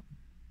that up.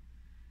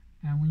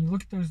 And when you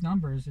look at those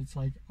numbers, it's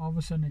like all of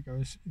a sudden it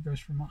goes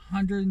from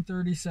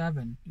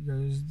 137,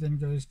 then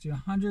goes to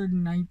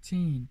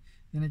 119,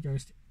 then it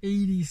goes to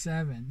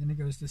 87, then it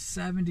goes to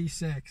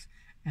 76,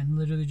 and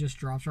literally just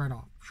drops right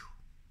off.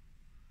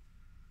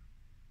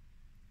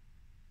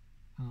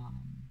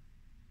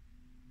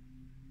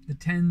 The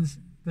tens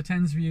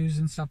views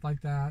and stuff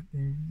like that.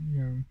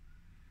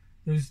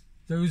 Those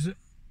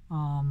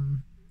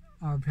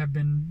have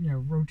been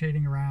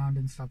rotating around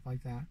and stuff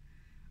like that.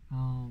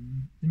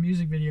 The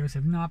music videos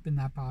have not been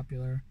that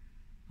popular,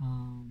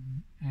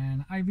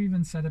 and I've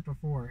even said it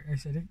before. I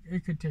said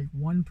it could take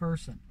one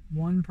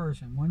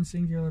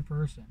singular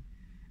person,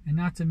 and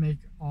not to make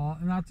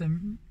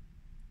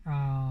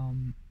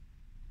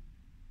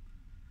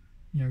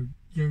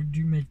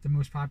do make the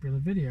most popular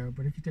video,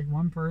 but it could take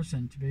one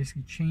person to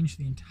basically change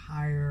the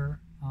entire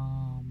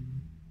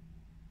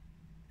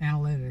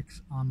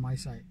analytics on my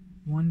site.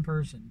 One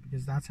person,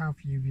 because that's how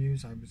few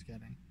views I was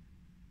getting.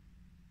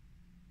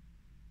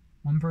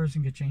 One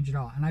person could change it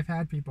all. And I've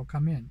had people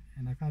come in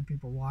and I've had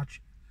people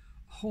watch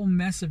a whole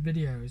mess of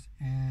videos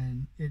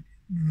and it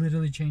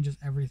literally changes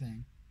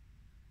everything.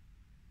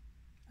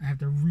 I have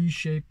to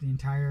reshape the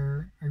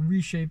entire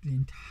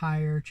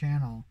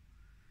channel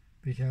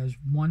because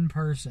one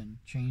person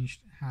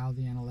changed how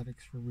the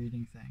analytics were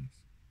reading things.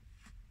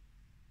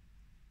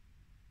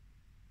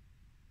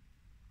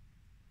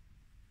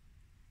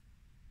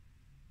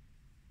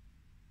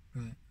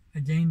 But I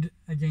gained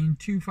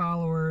 2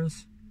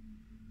 followers.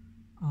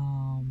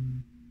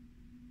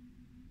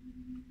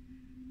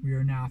 We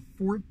are now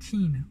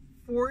 14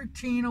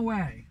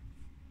 away.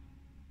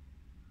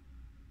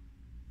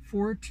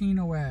 14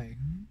 away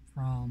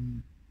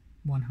from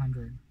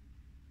 100.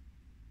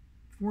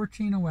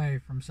 14 away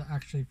from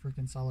actually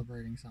freaking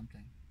celebrating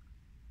something.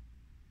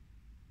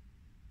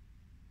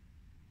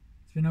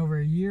 It's been over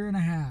a year and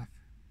a half,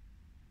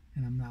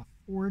 and I'm now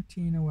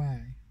 14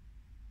 away.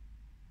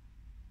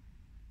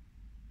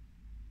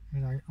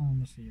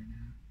 Almost a year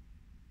now.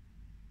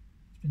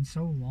 It's been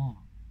so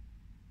long.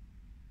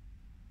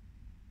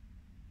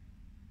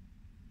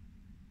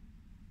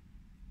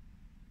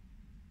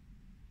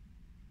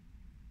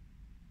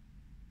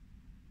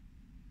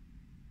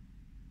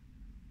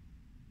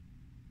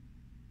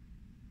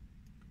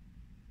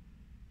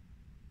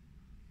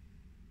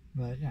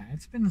 But yeah,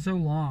 it's been so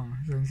long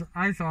since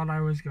I thought I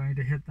was going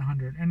to hit the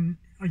 100. And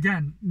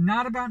again,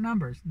 not about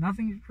numbers.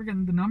 Nothing,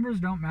 freaking, the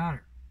numbers don't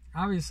matter.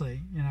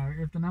 Obviously,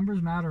 if the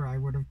numbers matter, I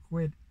would have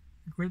quit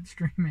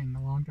streaming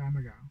a long time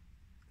ago.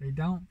 They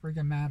don't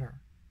freaking matter.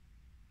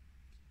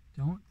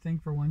 Don't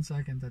think for 1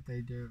 second that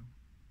they do.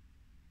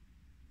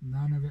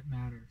 None of it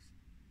matters.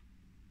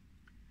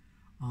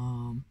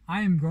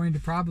 I am going to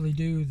probably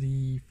do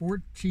the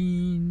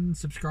 14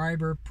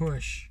 subscriber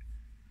push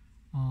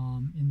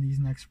in these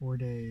next 4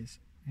 days.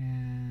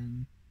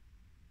 And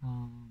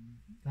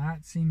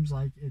that seems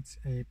like it's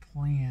a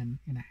plan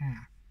and a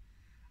half.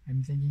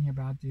 I'm thinking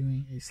about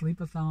doing a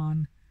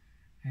sleepathon,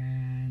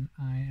 and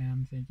I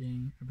am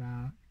thinking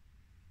about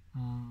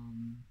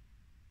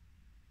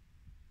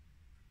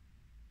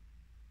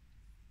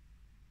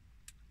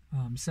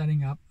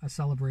setting up a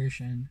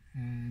celebration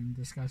and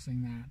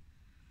discussing that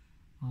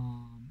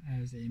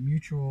as a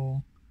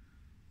mutual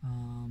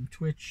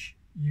Twitch,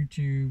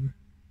 YouTube,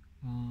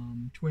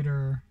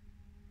 Twitter,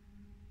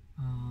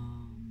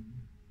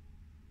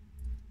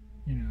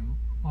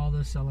 all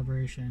this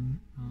celebration.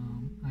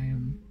 I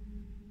am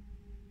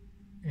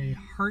a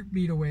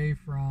heartbeat away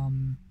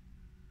from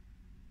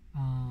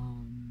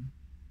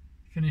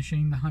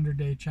finishing the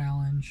 100-day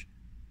challenge,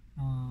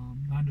 the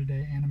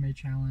 100-day anime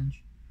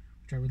challenge,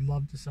 which I would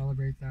love to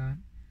celebrate that.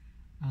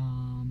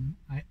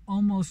 I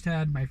almost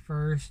had my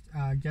first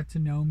Get to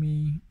Know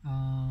Me,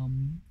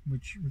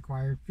 which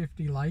required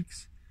 50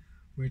 likes,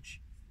 which,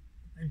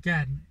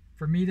 again,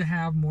 for me to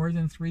have more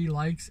than 3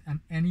 likes on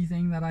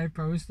anything that I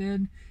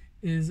posted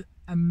is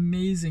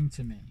amazing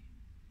to me.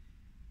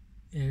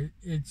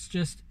 It's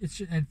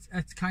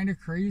kind of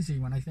crazy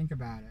when I think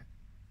about it.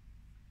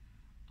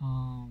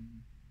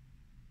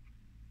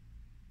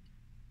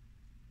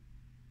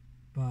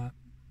 But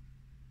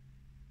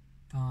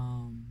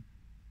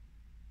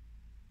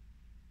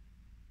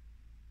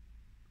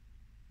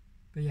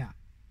yeah.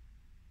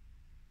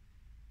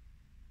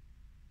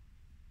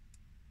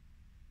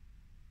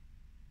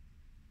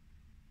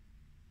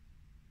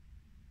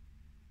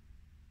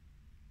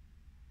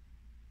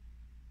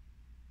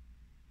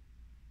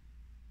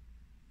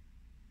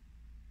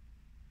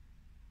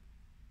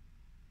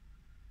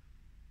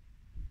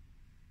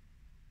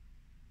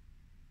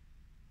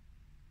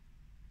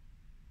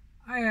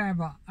 I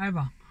have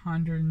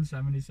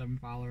 177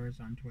 followers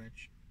on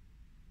Twitch.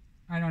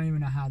 I don't even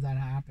know how that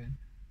happened.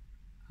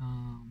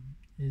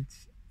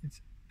 It's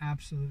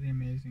absolutely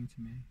amazing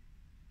to me.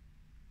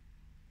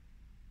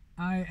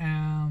 I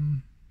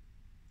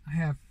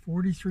have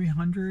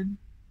 4,300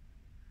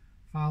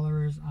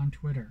 followers on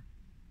Twitter,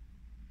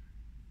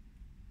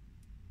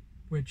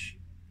 which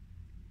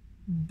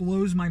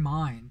blows my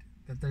mind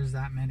that there's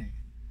that many.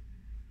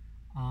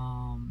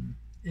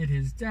 It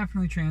is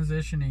definitely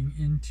transitioning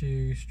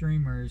into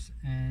streamers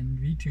and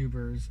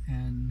VTubers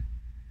and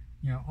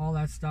all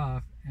that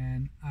stuff,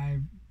 and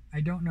I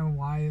don't know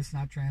why it's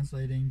not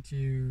translating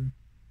to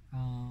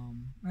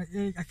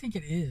I think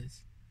it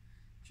is,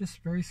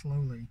 just very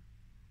slowly.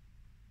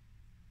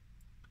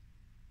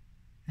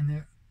 And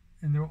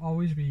there will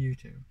always be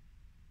YouTube.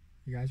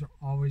 You guys will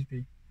always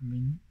be. I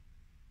mean,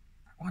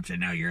 I want you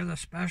to know you're the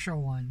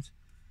special ones.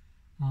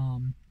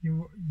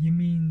 You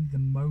mean the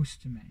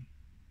most to me.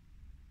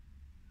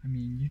 I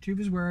mean,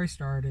 YouTube is where I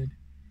started.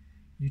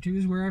 YouTube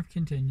is where I've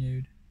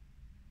continued.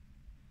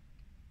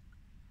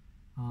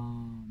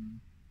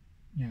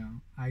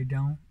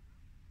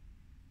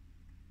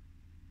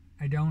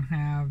 I don't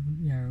have,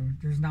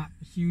 there's not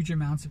huge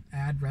amounts of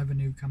ad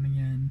revenue coming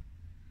in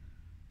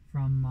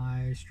from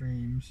my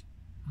streams.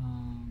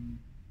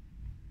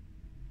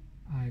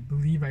 I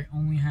believe I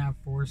only have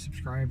 4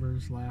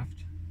 subscribers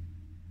left.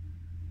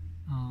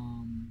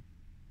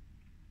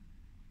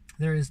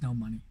 There is no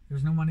money.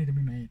 There's no money to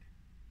be made.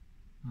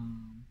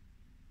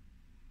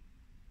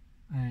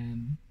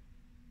 And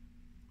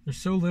there's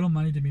so little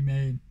money to be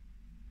made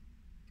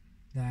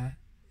that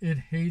it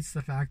hates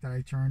the fact that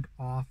I turned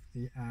off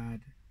the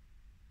ads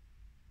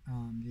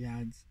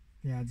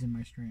in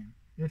my stream.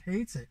 It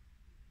hates it.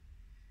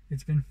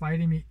 It's been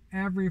fighting me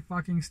every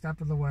fucking step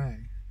of the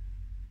way.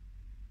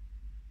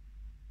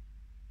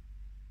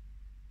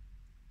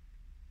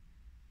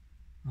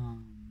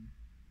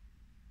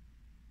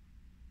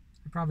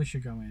 I probably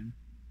should go in.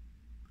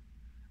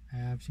 I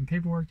have some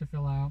paperwork to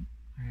fill out.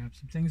 I have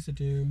some things to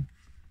do.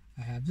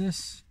 I have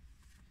this,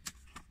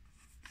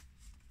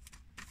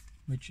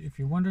 which, if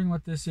you're wondering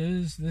what this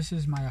is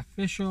my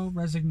official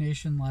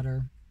resignation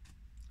letter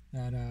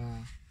that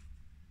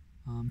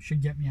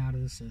should get me out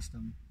of the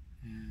system,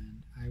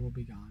 and I will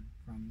be gone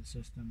from the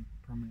system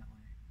permanently.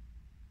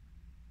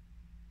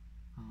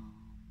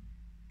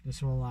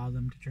 This will allow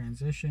them to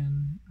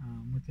transition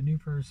with the new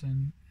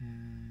person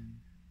and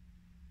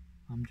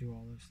do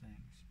all those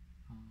things.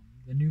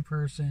 The new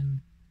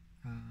person,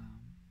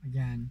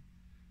 again,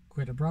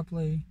 quit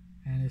abruptly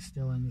and is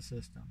still in the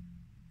system.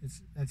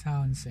 That's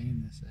how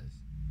insane this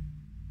is.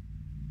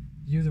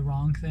 Do the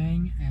wrong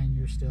thing and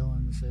you're still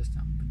in the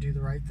system, but do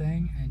the right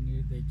thing and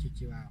they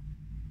kick you out.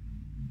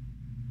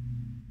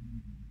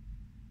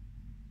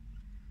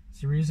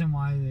 It's the reason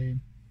why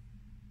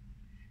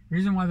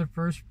the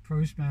first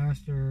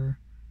postmaster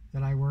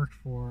that I worked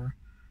for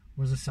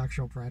was a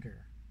sexual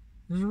predator.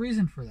 There's a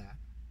reason for that.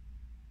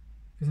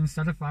 Because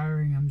instead of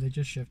firing them, they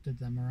just shifted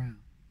them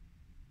around.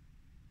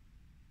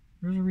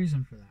 There's a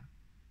reason for that.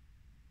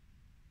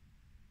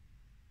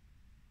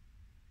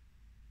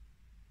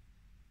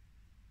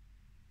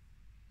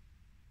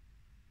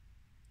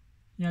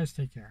 You guys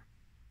take care.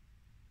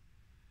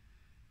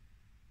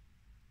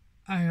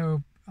 I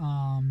hope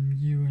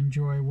you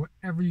enjoy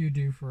whatever you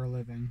do for a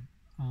living.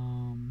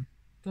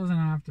 Doesn't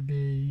have to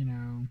be,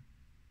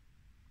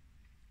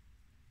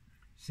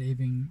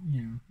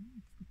 saving,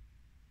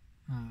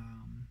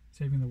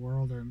 saving the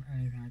world or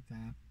anything like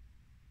that.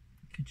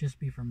 It could just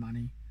be for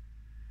money.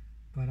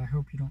 But I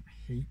hope you don't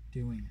hate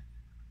doing it.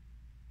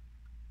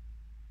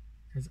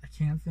 Because I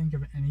can't think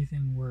of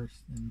anything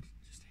worse than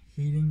just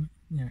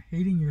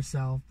hating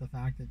yourself, the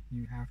fact that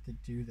you have to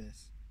do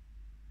this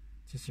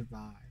to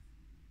survive.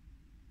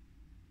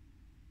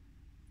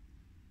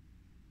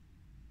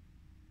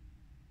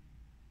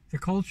 The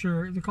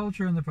culture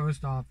in the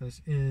post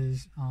office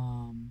is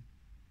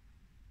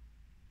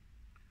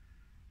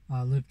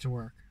live to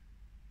work.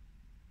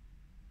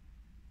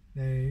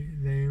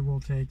 They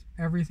will take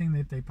everything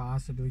that they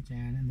possibly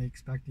can, and they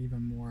expect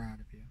even more out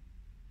of you.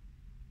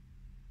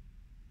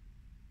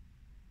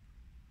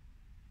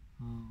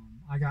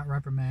 I got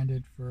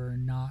reprimanded for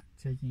not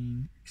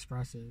taking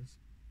expresses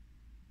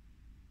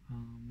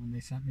when they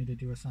sent me to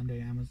do a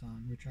Sunday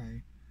Amazon, which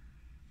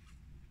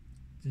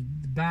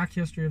the back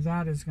history of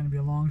that is going to be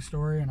a long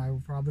story, and I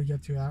will probably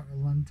get to that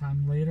one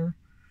time later.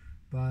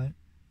 But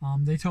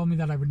they told me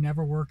that I would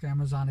never work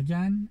Amazon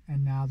again,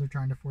 and now they're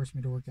trying to force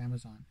me to work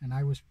Amazon. And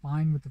I was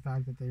fine with the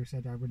fact that they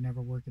said I would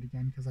never work it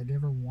again because I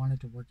never wanted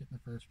to work it in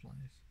the first place.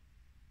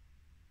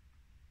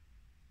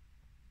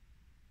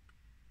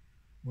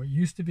 What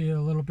used to be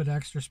a little bit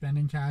extra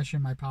spending cash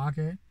in my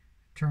pocket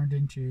turned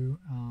into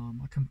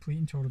a complete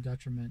and total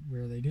detriment,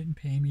 where they didn't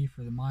pay me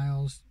for the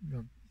miles.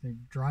 They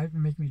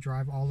make me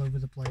drive all over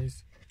the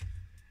place,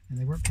 and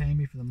they weren't paying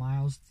me for the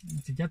miles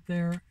to get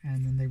there,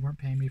 and then they weren't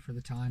paying me for the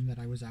time that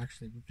I was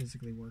actually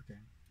physically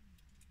working.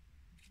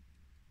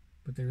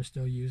 But they were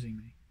still using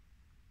me.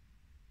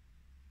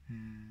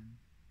 And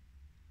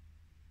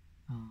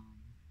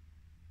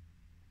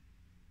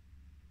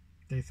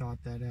they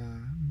thought that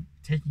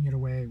taking it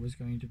away was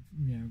going to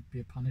be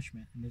a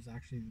punishment, and it's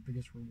actually the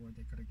biggest reward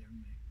they could have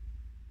given me.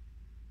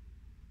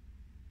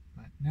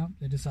 But no,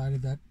 they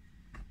decided that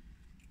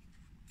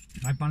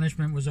my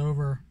punishment was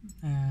over,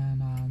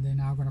 and they're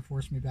now going to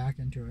force me back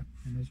into it.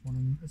 And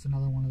it's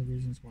another one of the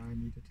reasons why I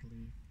needed to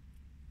leave.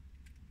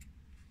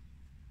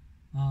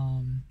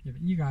 Yeah,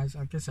 but you guys,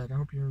 like I said, I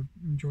hope you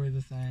enjoy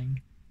the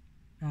thing.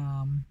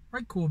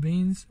 Write cool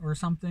beans or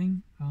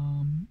something.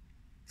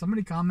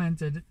 Somebody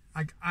commented,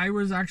 I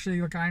was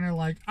actually kind of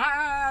like,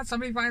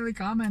 somebody finally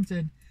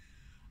commented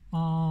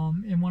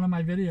in one of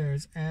my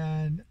videos,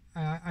 and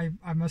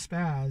I'm a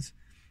spaz.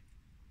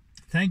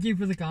 Thank you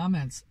for the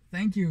comments.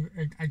 Thank you.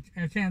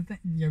 I can't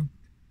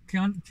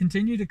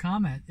continue to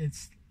comment. You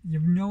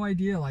have no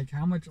idea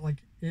how much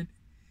it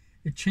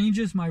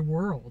changes my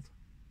world.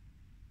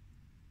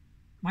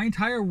 My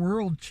entire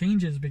world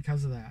changes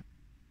because of that.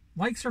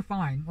 Likes are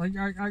fine.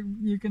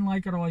 You can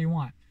like it all you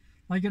want.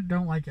 Like it,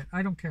 don't like it.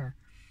 I don't care.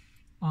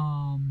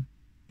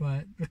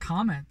 But the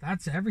comment,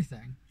 that's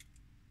everything.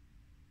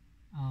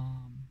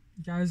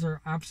 You guys are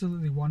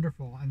absolutely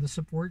wonderful, and the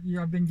support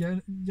I've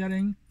been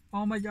getting.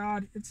 Oh my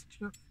God, it's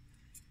just,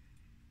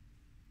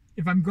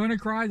 if I'm going to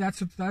cry, that's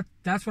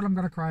what I'm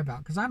going to cry about,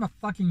 because I'm a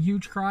fucking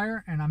huge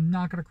crier, and I'm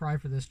not going to cry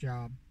for this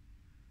job.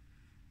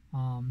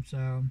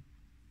 So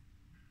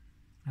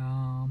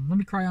let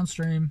me cry on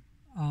stream.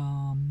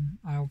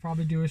 I'll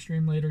probably do a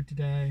stream later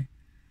today.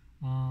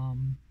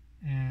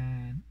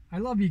 And I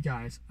love you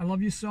guys. I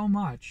love you so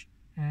much.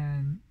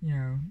 And,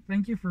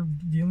 thank you for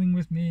dealing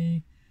with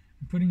me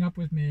and putting up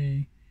with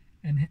me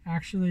and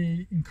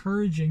actually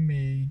encouraging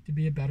me to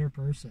be a better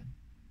person.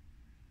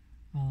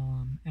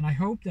 And I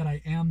hope that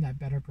I am that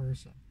better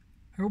person.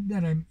 I hope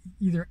that I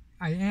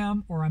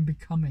am or I'm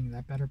becoming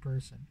that better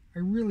person. I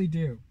really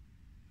do.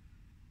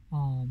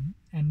 And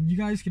you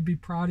guys could be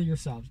proud of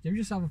yourselves. Give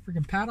yourself a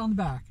freaking pat on the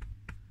back.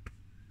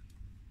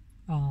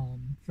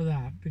 For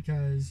that,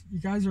 because you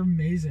guys are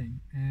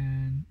amazing,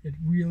 and it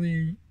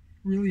really,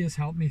 really has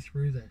helped me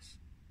through this.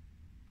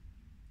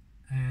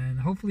 And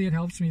hopefully it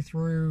helps me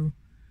through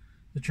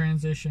the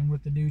transition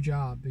with the new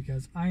job,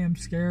 because I am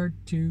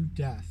scared to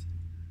death.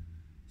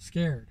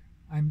 Scared.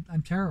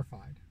 I'm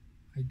terrified.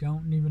 I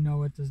don't even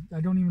know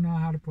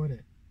how to put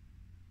it.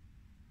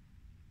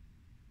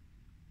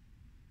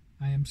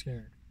 I am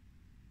scared.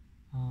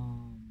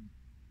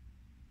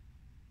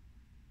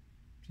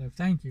 So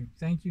thank you.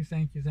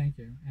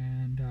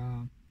 And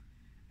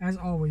as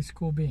always,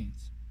 cool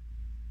beans.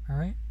 All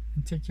right?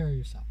 And take care of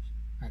yourselves.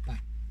 All right, bye.